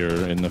be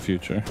clearer in the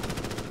future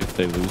if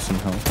they lose some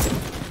health.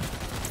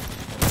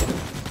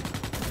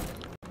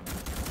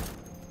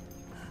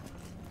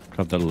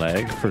 God, the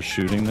lag for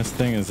shooting this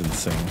thing is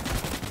insane.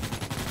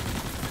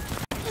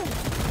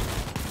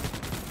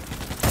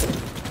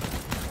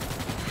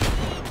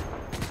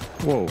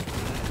 Whoa.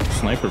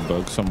 Sniper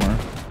bug somewhere.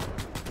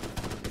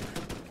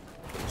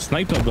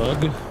 Sniper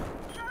bug.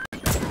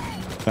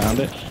 Found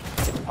it.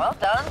 Well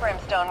done,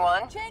 Brimstone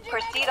 1.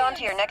 Proceed on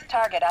to your next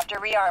target after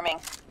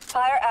rearming.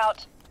 Fire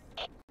out.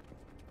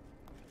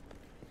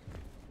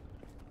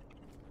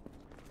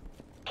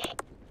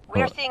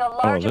 We are seeing a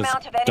large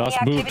amount of enemy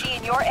activity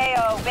in your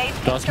AO.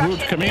 Base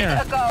construction come here.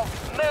 is a go.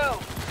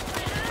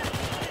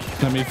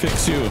 Move. Let me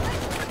fix you.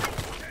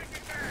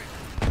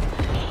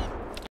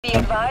 Be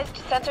advised,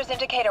 sensors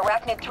indicate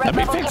arachnid threat Let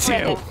me levels fix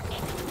have you. risen.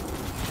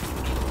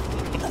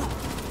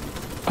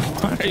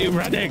 Why are you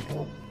running?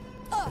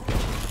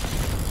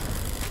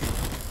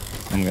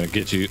 I'm gonna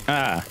get you.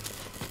 Ah,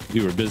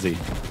 you were busy.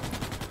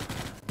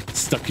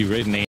 Stuck you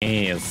right in the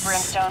ass.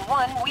 Brimstone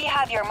 1, we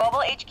have your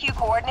mobile HQ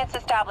coordinates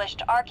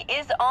established. ARC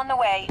is on the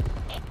way.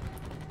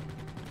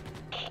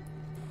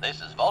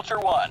 This is Vulture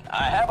 1.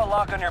 I have a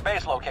lock on your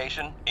base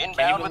location. Can you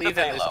Inbound with the believe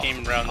that payload. this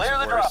game runs Clear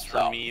the worse drop for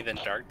zone. me than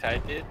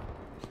Darktide did?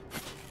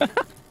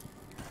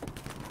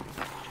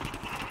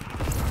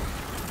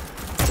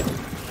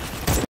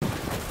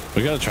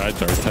 We gotta try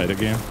Darktide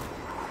again.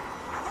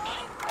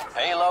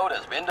 Payload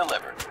has been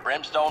delivered.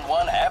 Brimstone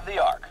 1 have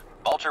the Arc.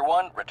 Vulture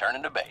 1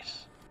 returning to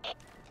base.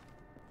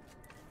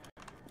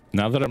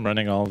 Now that I'm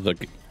running all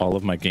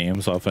of my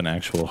games off an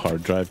actual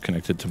hard drive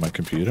connected to my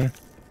computer,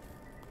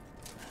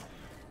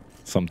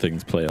 some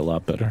things play a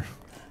lot better.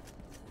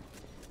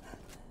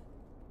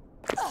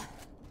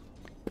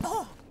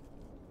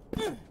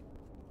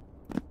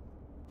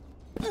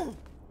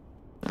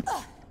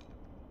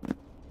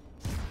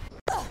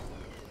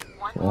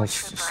 Well,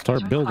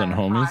 start building,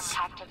 homies.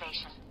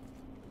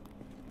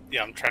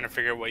 Yeah, I'm trying to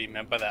figure out what you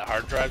meant by that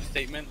hard drive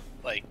statement.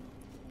 Like,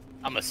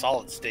 I'm a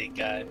solid state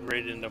guy,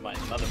 right into my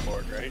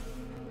motherboard, right?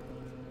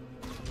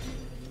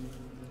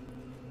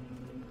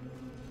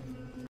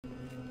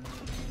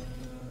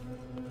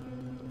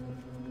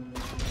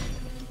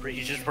 Were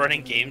you just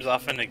running games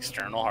off an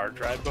external hard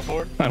drive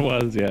before? I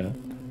was, yeah.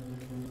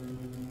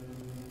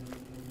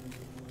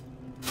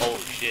 Holy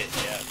shit,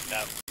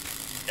 yeah,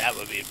 that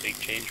would be a big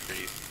change for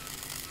you.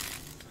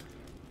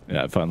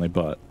 Yeah, I finally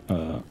bought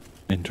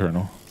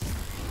internal.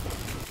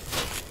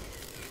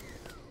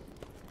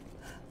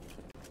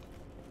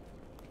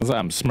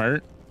 I'm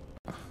smart.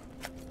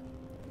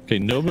 Okay,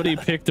 nobody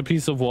picked a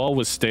piece of wall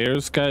with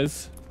stairs,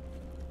 guys.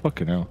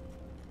 Fucking hell.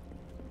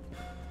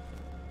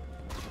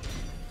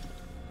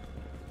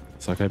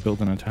 Is that guy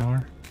building a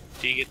tower?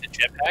 Do you get the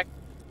jetpack?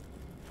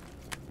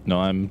 No,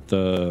 I'm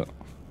the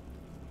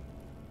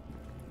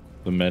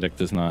medic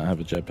does not have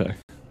a jetpack.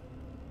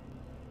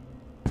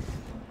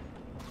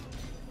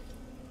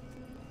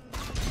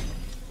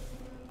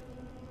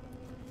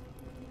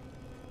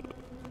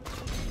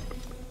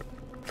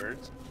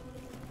 Birds?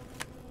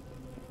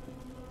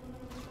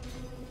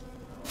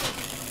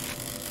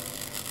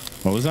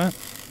 What was that?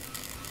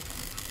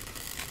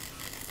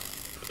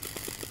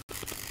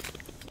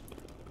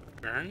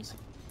 Burns?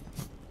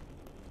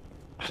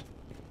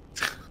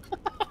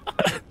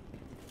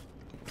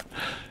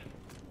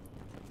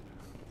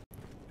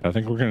 I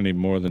think we're gonna need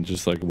more than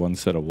just like one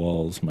set of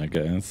walls, my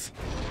guys.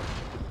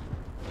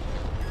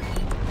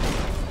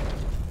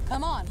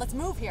 Come on, let's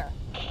move here.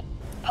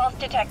 Pulse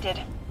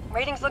detected.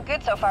 Ratings look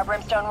good so far,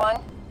 Brimstone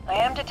 1. I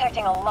am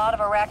detecting a lot of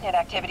arachnid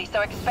activity,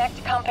 so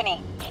expect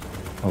company.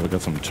 Oh, we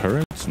got some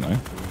turrets, nice.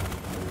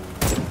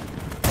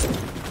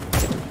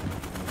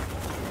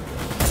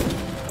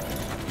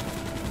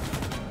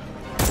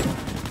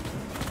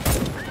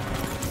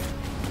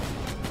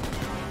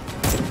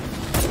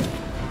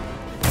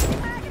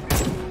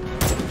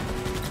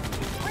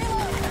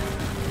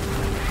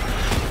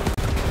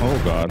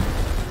 Oh god.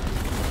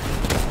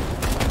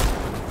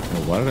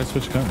 Well, why did I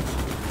switch guns?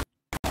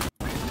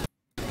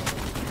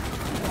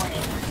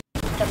 Warning.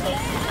 The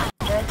base is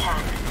under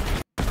attack.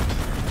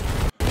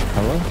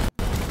 Hello?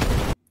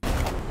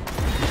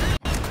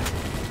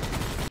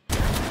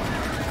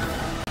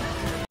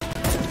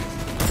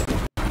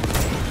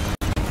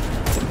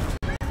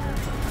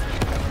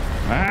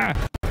 Ah!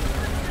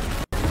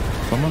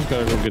 Someone's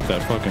gotta go get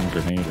that fucking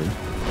grenader.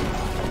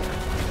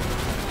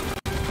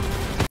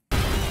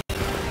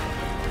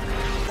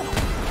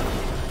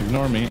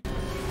 Ignore me.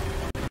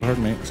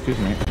 Pardon me, excuse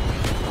me.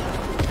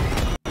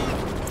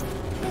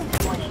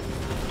 Warning.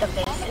 The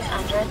base is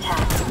under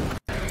attack.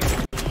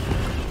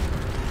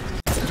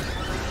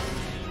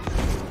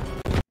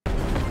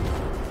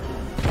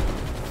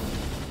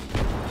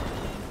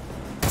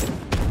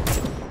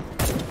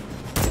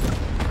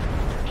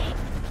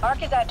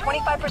 ARC is at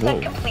 25%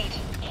 Whoa. complete.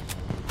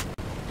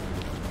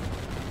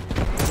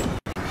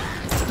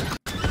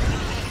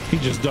 He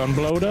just done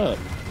blowed up.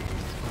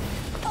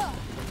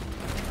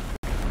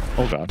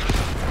 Oh god.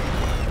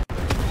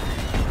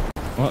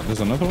 What,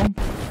 there's another one?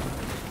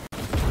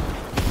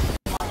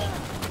 Warning.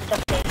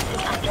 The base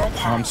is under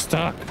attack. I'm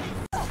stuck.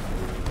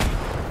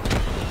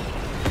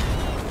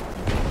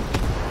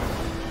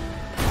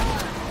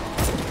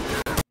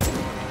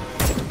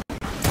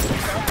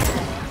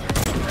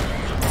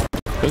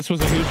 This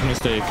was a huge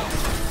mistake.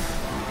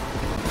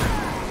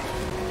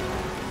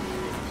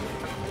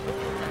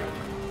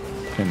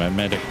 my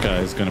medic guy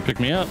is gonna pick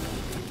me up.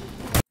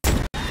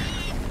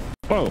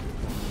 Whoa.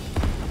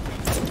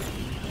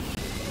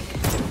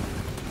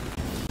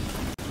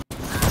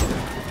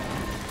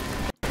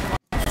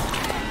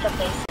 The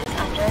base is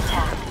under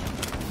attack.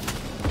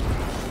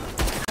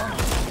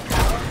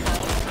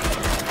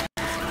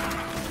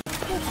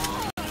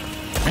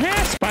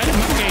 Spider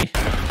monkey.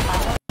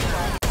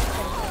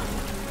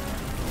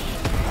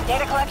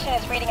 Data collection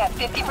is reading at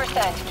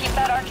 50%. Keep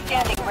that arc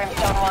standing,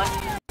 Brimstone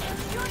 1.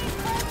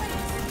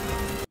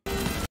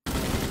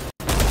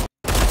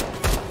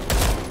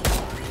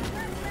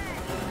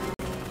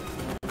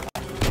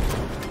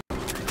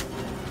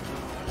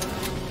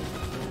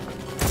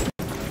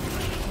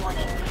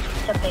 Warning.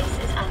 The base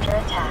is under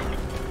attack.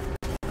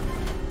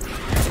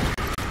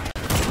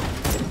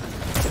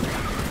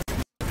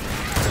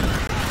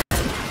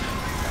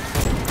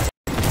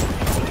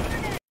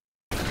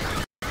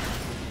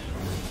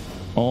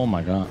 Oh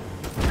my god.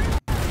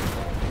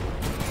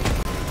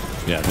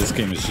 Yeah, this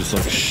game is just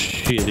like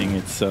shitting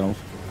itself.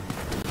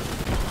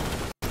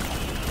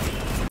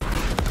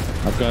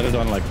 I've got it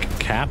on like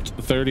capped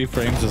 30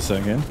 frames a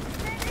second.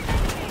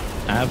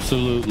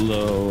 Absolute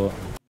low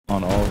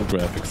on all the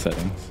graphic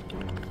settings.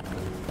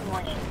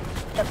 Warning.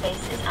 The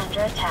base is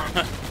under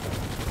attack.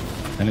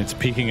 And it's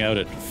peaking out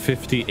at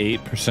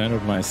 58%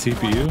 of my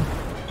CPU.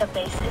 The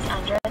base is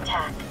under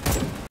attack.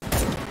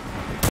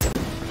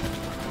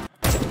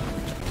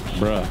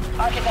 Bruh.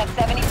 Arc is at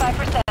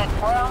 75%.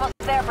 We're almost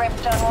there,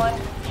 Brimstone 1.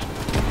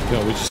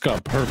 Yo, we just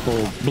got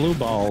purple blue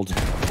balled.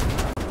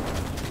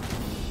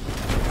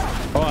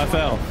 Oh, I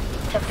fell.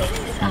 The base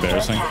is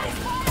Embarrassing. under attack.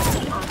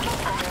 The arc is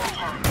under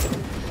attack.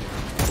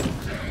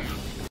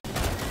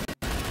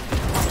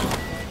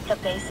 The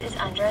base is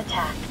under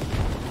attack.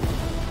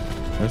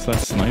 Where's that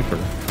sniper?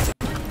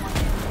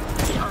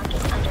 The arc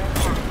is under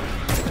attack.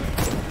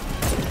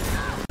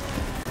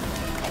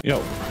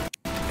 Yo.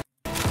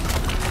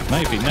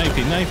 Knifey,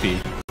 knifey, knifey.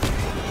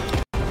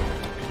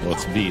 Well,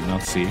 it's B,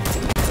 not C.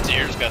 His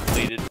ears got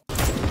deleted.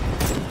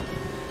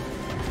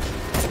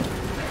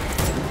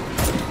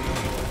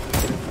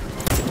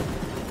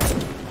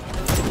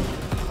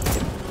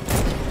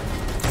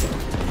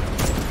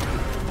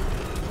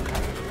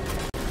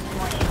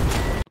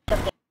 The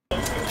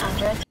base is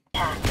under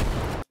attack.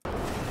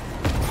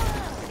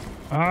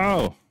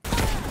 Oh.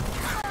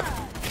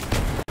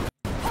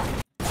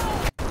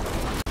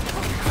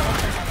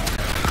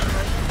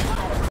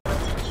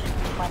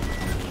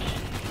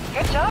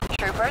 Good job,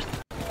 troopers.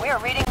 We are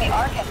reading the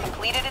arc has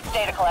completed its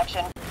data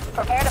collection.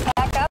 Prepare to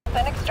pack up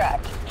and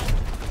extract.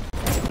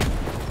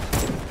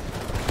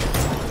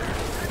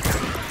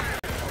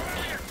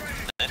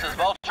 This is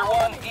Vulture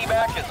 1.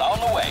 Evac is on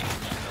the way.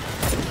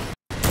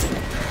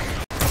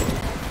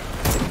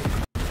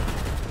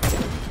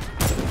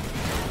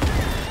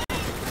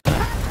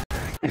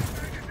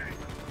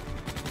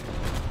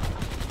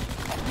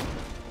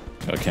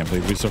 I can't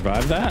believe we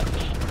survived that.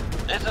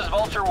 This is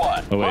Vulture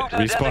 1. Oh wait, Move to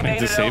the respawning designated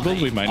disabled?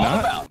 LZ. We might On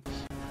not. bounds.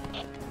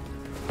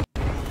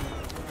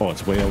 Oh,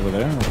 it's way over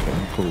there?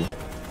 Okay, cool.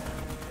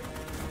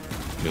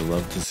 You'll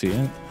love to see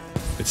it.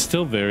 It's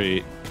still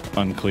very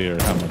unclear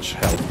how much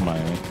health my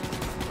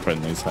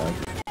friendlies have.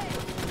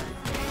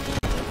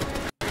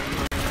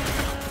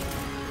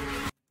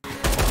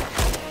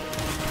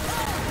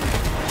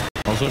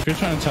 Also, if you're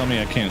trying to tell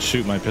me I can't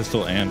shoot my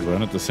pistol and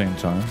run at the same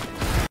time.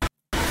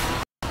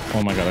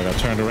 Oh my god, I got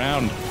turned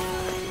around.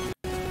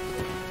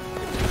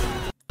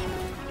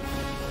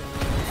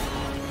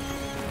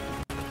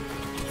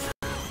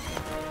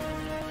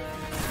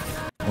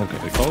 Okay,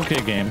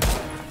 okay, game.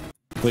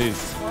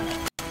 Please. Warning.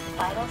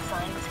 Vital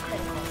signs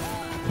critical.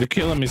 You're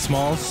killing me,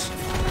 Smalls.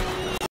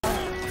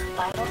 Warning.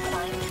 Vital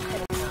signs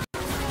critical.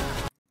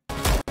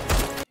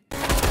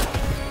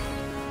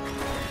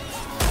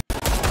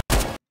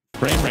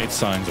 Frame rate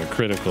signs are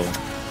critical.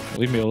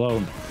 Leave me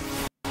alone.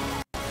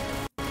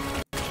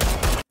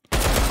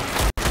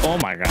 Oh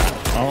my god.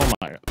 Oh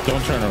my god.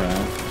 Don't turn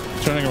around.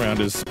 Turning around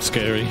is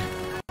scary.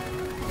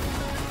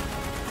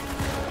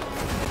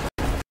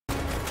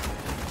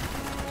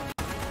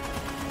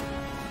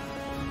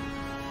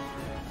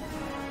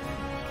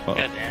 Uh-oh.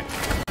 Good, man.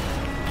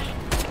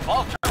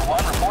 Vulture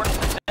 1 reporting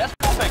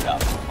successful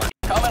pickup. We're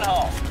coming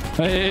home.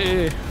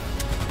 Hey!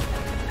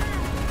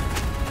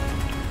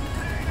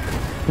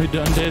 We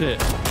done did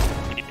it.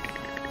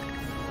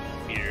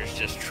 Peter's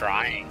just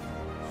trying.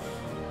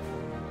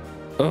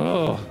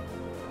 Oh.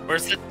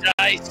 Where's the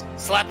dice?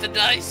 Slap the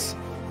dice.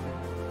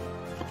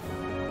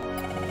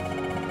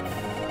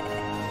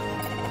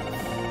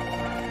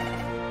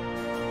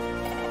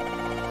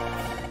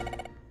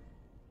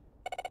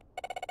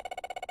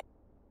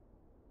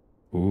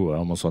 Ooh, I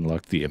almost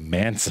unlocked the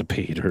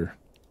Emancipator.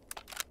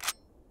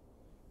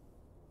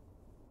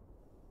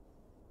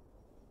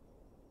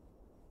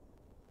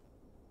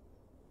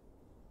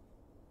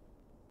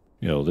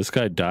 Yo, this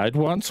guy died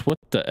once? What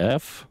the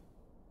F?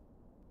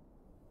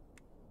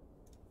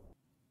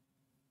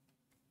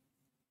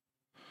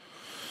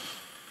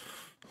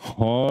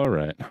 All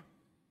right.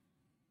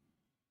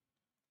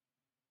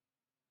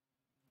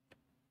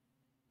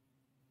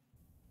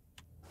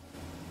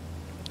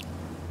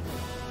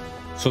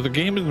 So the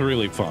game is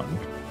really fun,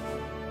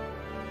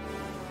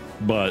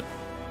 but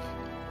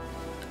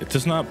it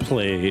does not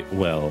play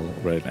well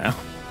right now.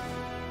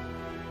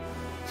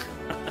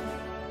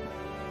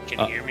 Can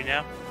you hear me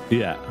now?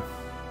 Yeah.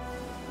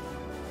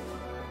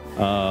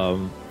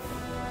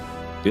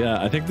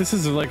 Yeah, I think this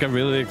is like a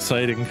really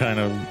exciting kind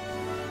of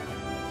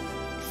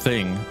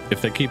thing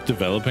if they keep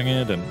developing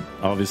it, and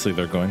obviously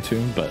they're going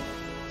to, but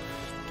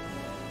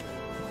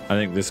I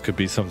think this could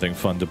be something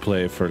fun to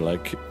play for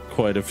like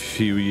quite a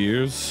few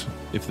years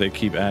if they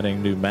keep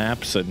adding new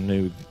maps and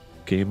new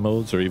game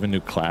modes or even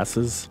new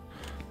classes.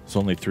 There's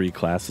only 3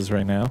 classes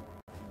right now.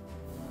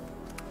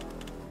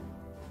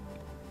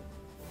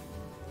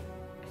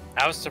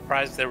 I was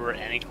surprised there were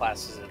any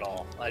classes at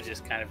all. I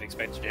just kind of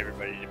expected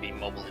everybody to be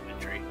mobile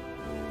infantry.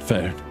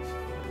 Fair.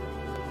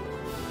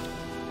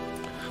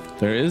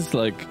 There is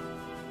like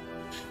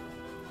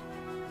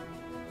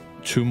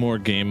 2 more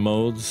game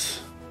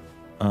modes.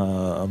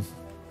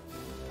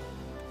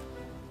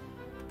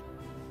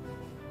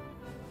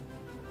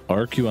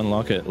 Arc you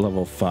unlock at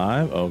level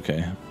 5.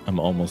 Okay, I'm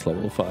almost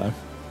level 5.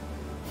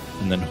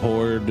 And then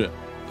Horde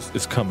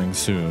is coming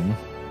soon.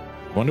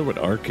 Wonder what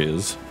Arc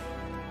is.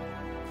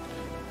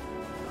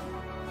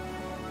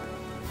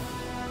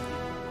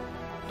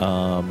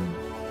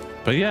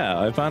 But yeah,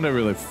 I found it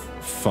really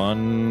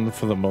fun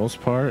for the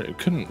most part. It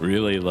couldn't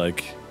really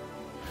like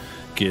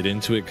get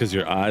into it because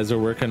your eyes are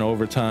working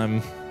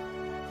overtime.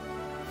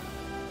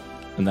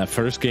 In that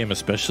first game,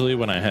 especially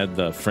when I had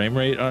the frame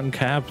rate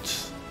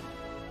uncapped,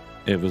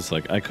 it was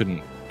like I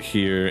couldn't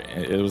hear.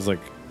 It was like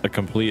a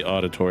complete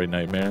auditory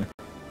nightmare.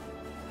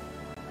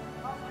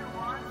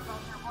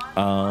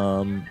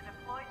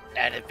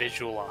 Added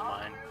visual on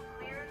mine.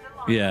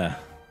 Yeah,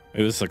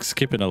 it was like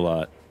skipping a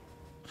lot.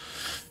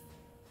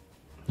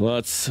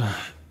 Lots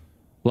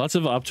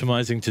of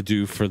optimizing to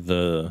do for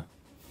the.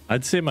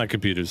 I'd say my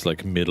computer's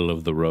like middle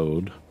of the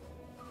road.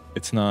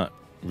 It's not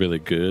really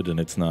good and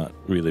it's not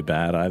really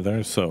bad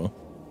either, so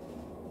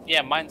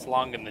Yeah, mine's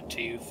long in the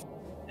tooth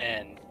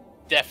and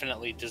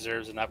definitely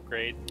deserves an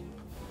upgrade.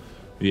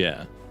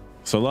 yeah,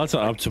 so lots of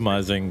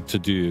optimizing to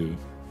do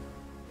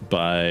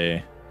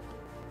by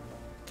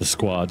the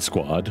squad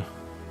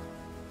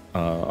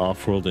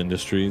Offworld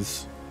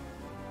Industries.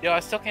 Yo,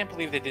 I still can't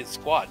believe they did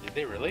Squad. Did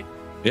they really?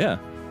 Yeah.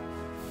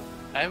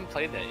 I haven't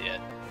played that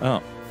yet.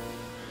 Oh,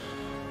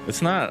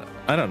 it's not,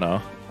 I don't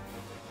know,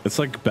 it's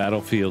like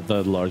Battlefield,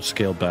 the large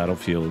scale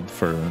Battlefield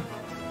for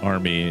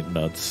army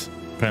nuts.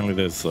 Apparently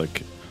there's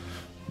like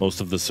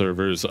most of the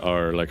servers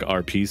are like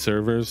RP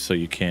servers, so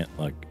you can't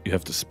like, you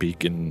have to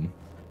speak in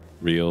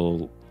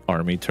real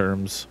army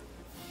terms.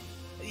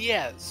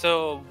 Yeah,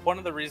 so one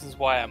of the reasons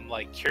why I'm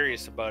like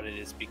curious about it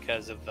is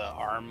because of the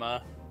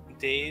Arma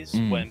days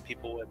when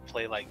people would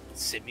play like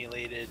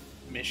simulated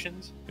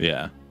missions.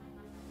 Yeah.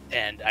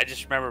 And I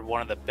just remember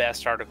one of the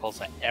best articles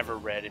I ever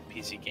read in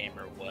PC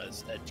Gamer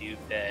was a dude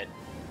that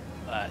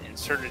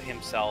inserted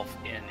himself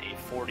in a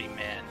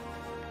 40-man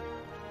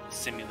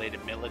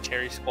simulated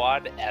military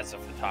squad as a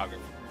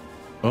photographer.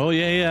 Oh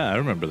yeah, I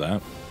remember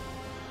that.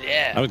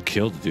 Yeah. I would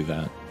kill to do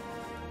that.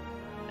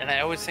 And I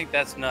always think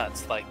that's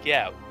nuts. Like,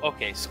 yeah,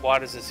 okay,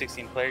 Squad is a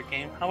 16-player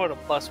game. How about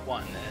a +1?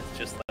 And it's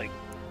just like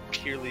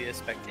purely a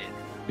spectator.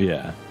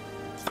 Yeah.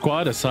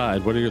 Squad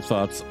aside, what are your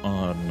thoughts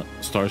on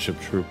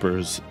Starship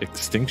Troopers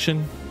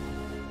Extraction?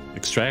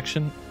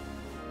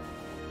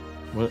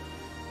 What?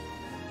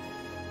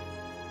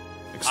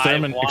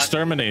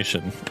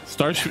 Extermination.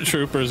 Starship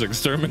Troopers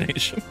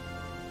Extermination.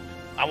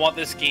 I want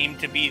this game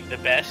to be the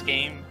best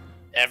game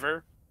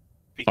ever.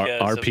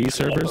 Because RP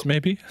servers,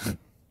 maybe?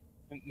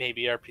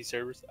 Maybe RP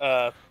servers.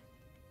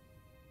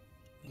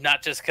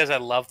 Not just because I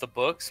love the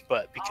books,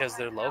 but because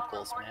they're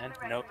locals, man.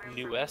 No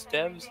New West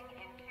devs.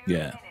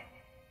 Yeah.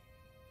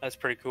 That's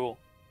pretty cool.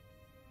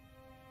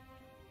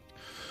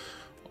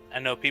 I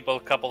know people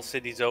a couple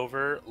cities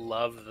over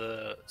love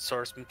the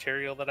source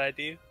material that I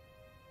do.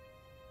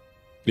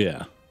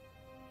 Yeah.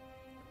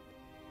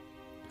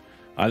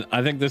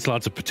 I think there's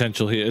lots of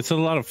potential here. It's a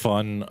lot of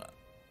fun.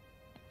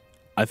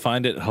 I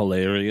find it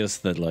hilarious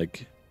that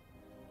like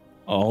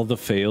all the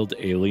failed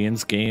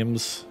Aliens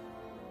games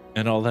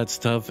and all that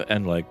stuff,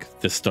 and like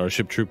the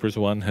Starship Troopers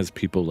one has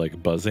people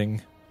like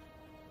buzzing.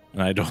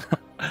 And I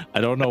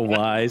don't know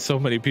why so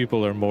many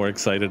people are more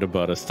excited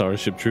about a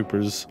Starship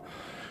Troopers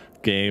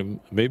game.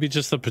 Maybe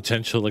just the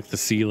potential, like the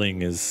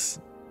ceiling is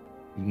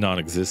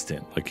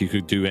non-existent. Like you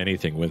could do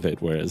anything with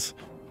it, whereas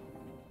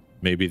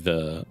maybe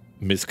the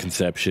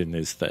misconception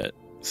is that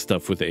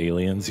stuff with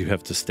aliens, you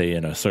have to stay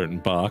in a certain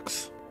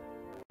box.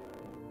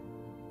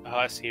 Oh,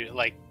 I see.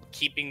 Like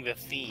keeping the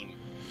theme.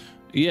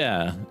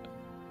 Yeah.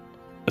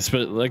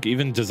 Like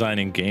even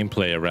designing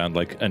gameplay around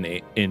like an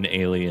in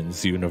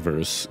Aliens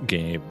universe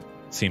game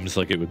seems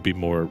like it would be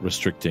more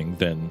restricting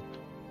than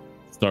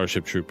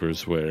Starship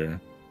Troopers, where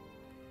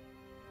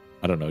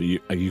I don't know,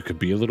 you could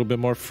be a little bit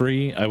more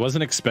free. I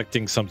wasn't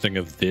expecting something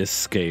of this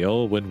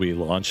scale when we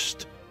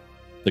launched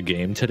the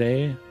game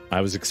today.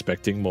 I was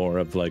expecting more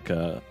of like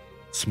a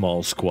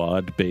small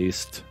squad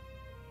based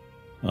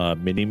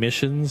mini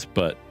missions,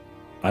 but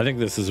I think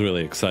this is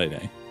really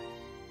exciting.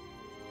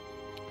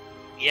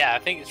 Yeah, I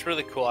think it's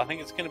really cool. I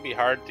think it's going to be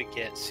hard to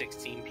get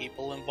 16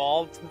 people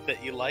involved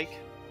that you like.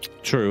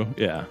 True,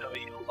 yeah. So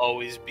you'll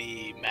always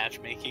be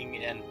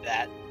matchmaking, and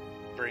that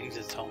brings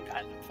its own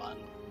kind of fun.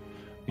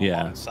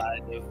 Yeah.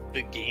 Alongside of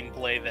the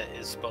gameplay that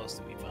is supposed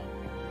to be fun.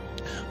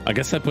 I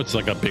guess that puts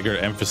like a bigger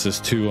emphasis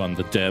too on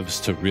the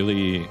devs to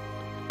really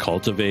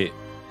cultivate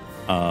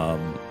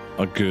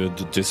a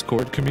good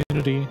Discord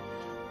community,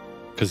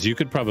 because you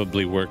could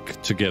probably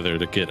work together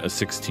to get a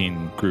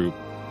 16 group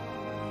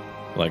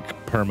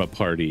like perma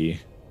party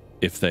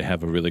if they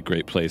have a really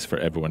great place for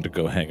everyone to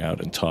go hang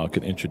out and talk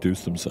and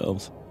introduce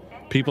themselves.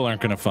 People aren't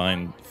going to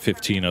find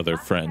 15 other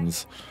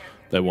friends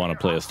that want to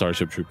play a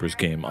Starship Troopers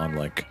game on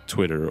like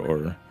Twitter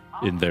or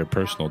in their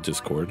personal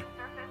Discord.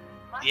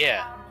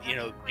 Yeah, you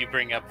know, you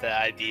bring up the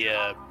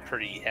idea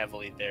pretty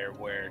heavily there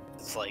where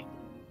it's like,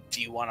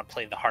 do you want to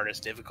play the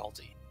hardest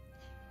difficulty?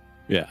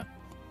 Yeah.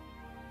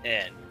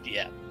 And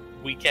yeah,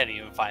 we can't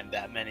even find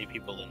that many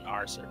people in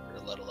our server,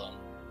 let alone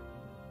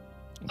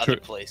other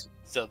places.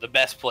 So the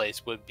best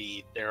place would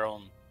be their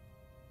own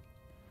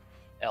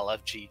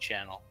LFG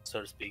channel,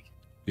 so to speak.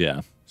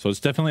 Yeah. So it's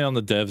definitely on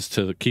the devs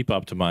to keep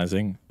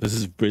optimizing. This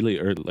is really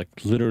early, like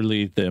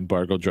literally the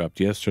embargo dropped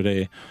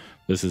yesterday.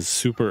 This is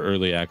super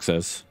early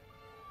access.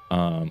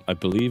 I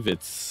believe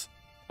it's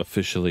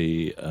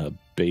officially a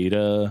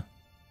beta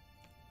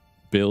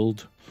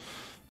build.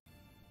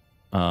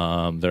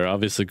 They're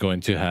obviously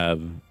going to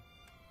have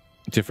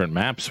different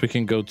maps we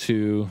can go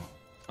to.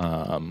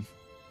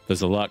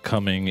 There's a lot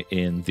coming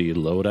in the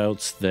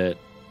loadouts that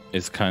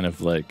is kind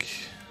of like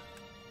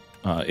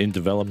in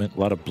development. A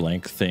lot of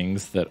blank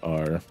things that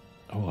are...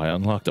 Oh, I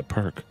unlocked a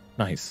perk.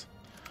 Nice.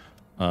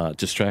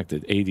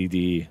 Distracted.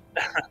 ADD.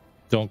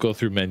 Don't go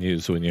through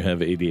menus when you have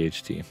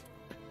ADHD.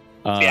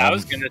 Yeah, I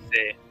was going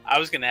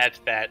to add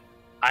to that.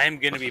 I am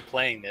going to be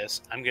playing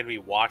this. I'm going to be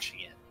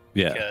watching it.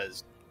 Yeah.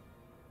 Because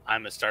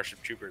I'm a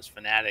Starship Troopers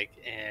fanatic,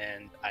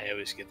 and I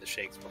always get the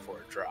shakes before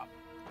it drops.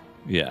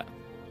 Yeah.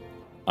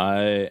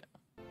 I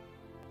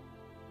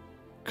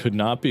could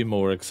not be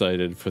more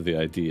excited for the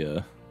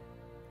idea.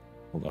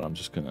 Hold on, I'm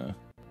just gonna...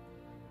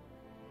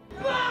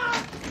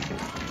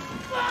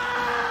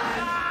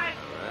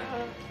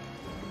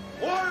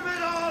 Warm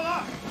it all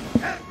up!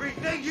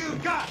 Everything you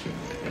got!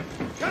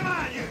 Come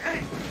on, you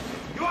ape!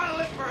 You want to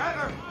live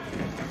forever?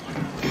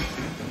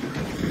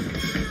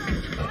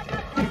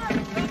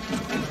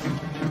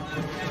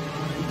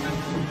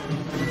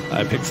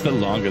 I picked the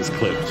longest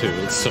clip too.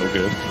 It's so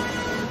good.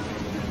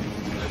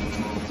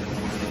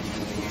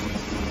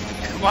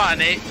 Come on,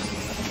 Nate.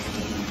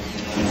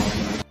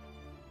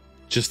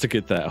 Just to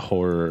get that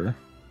horror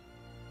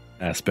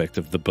aspect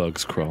of the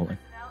bugs crawling.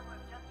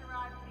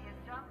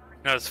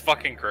 No, it's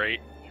fucking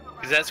great.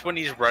 Because that's when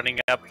he's running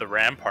up the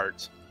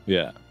ramparts.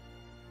 Yeah.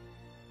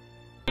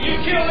 You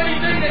kill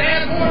anything that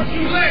has more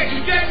than 2 legs,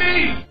 you get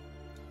me?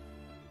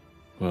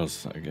 What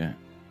else did I get?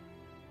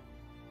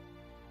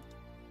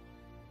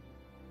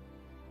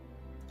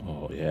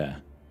 Oh, yeah.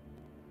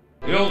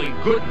 The only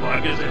good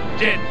bug is a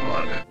dead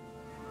bug.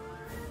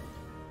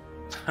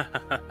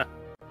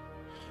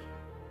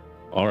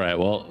 All right.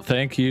 Well,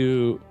 thank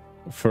you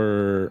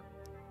for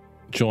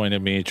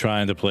joining me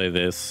trying to play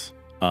this.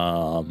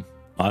 I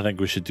think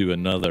we should do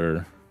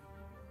another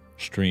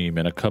stream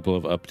and a couple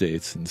of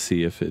updates and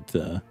see if it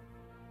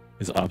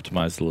is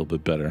optimized a little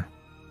bit better.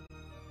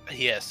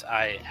 Yes,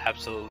 I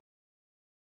absolutely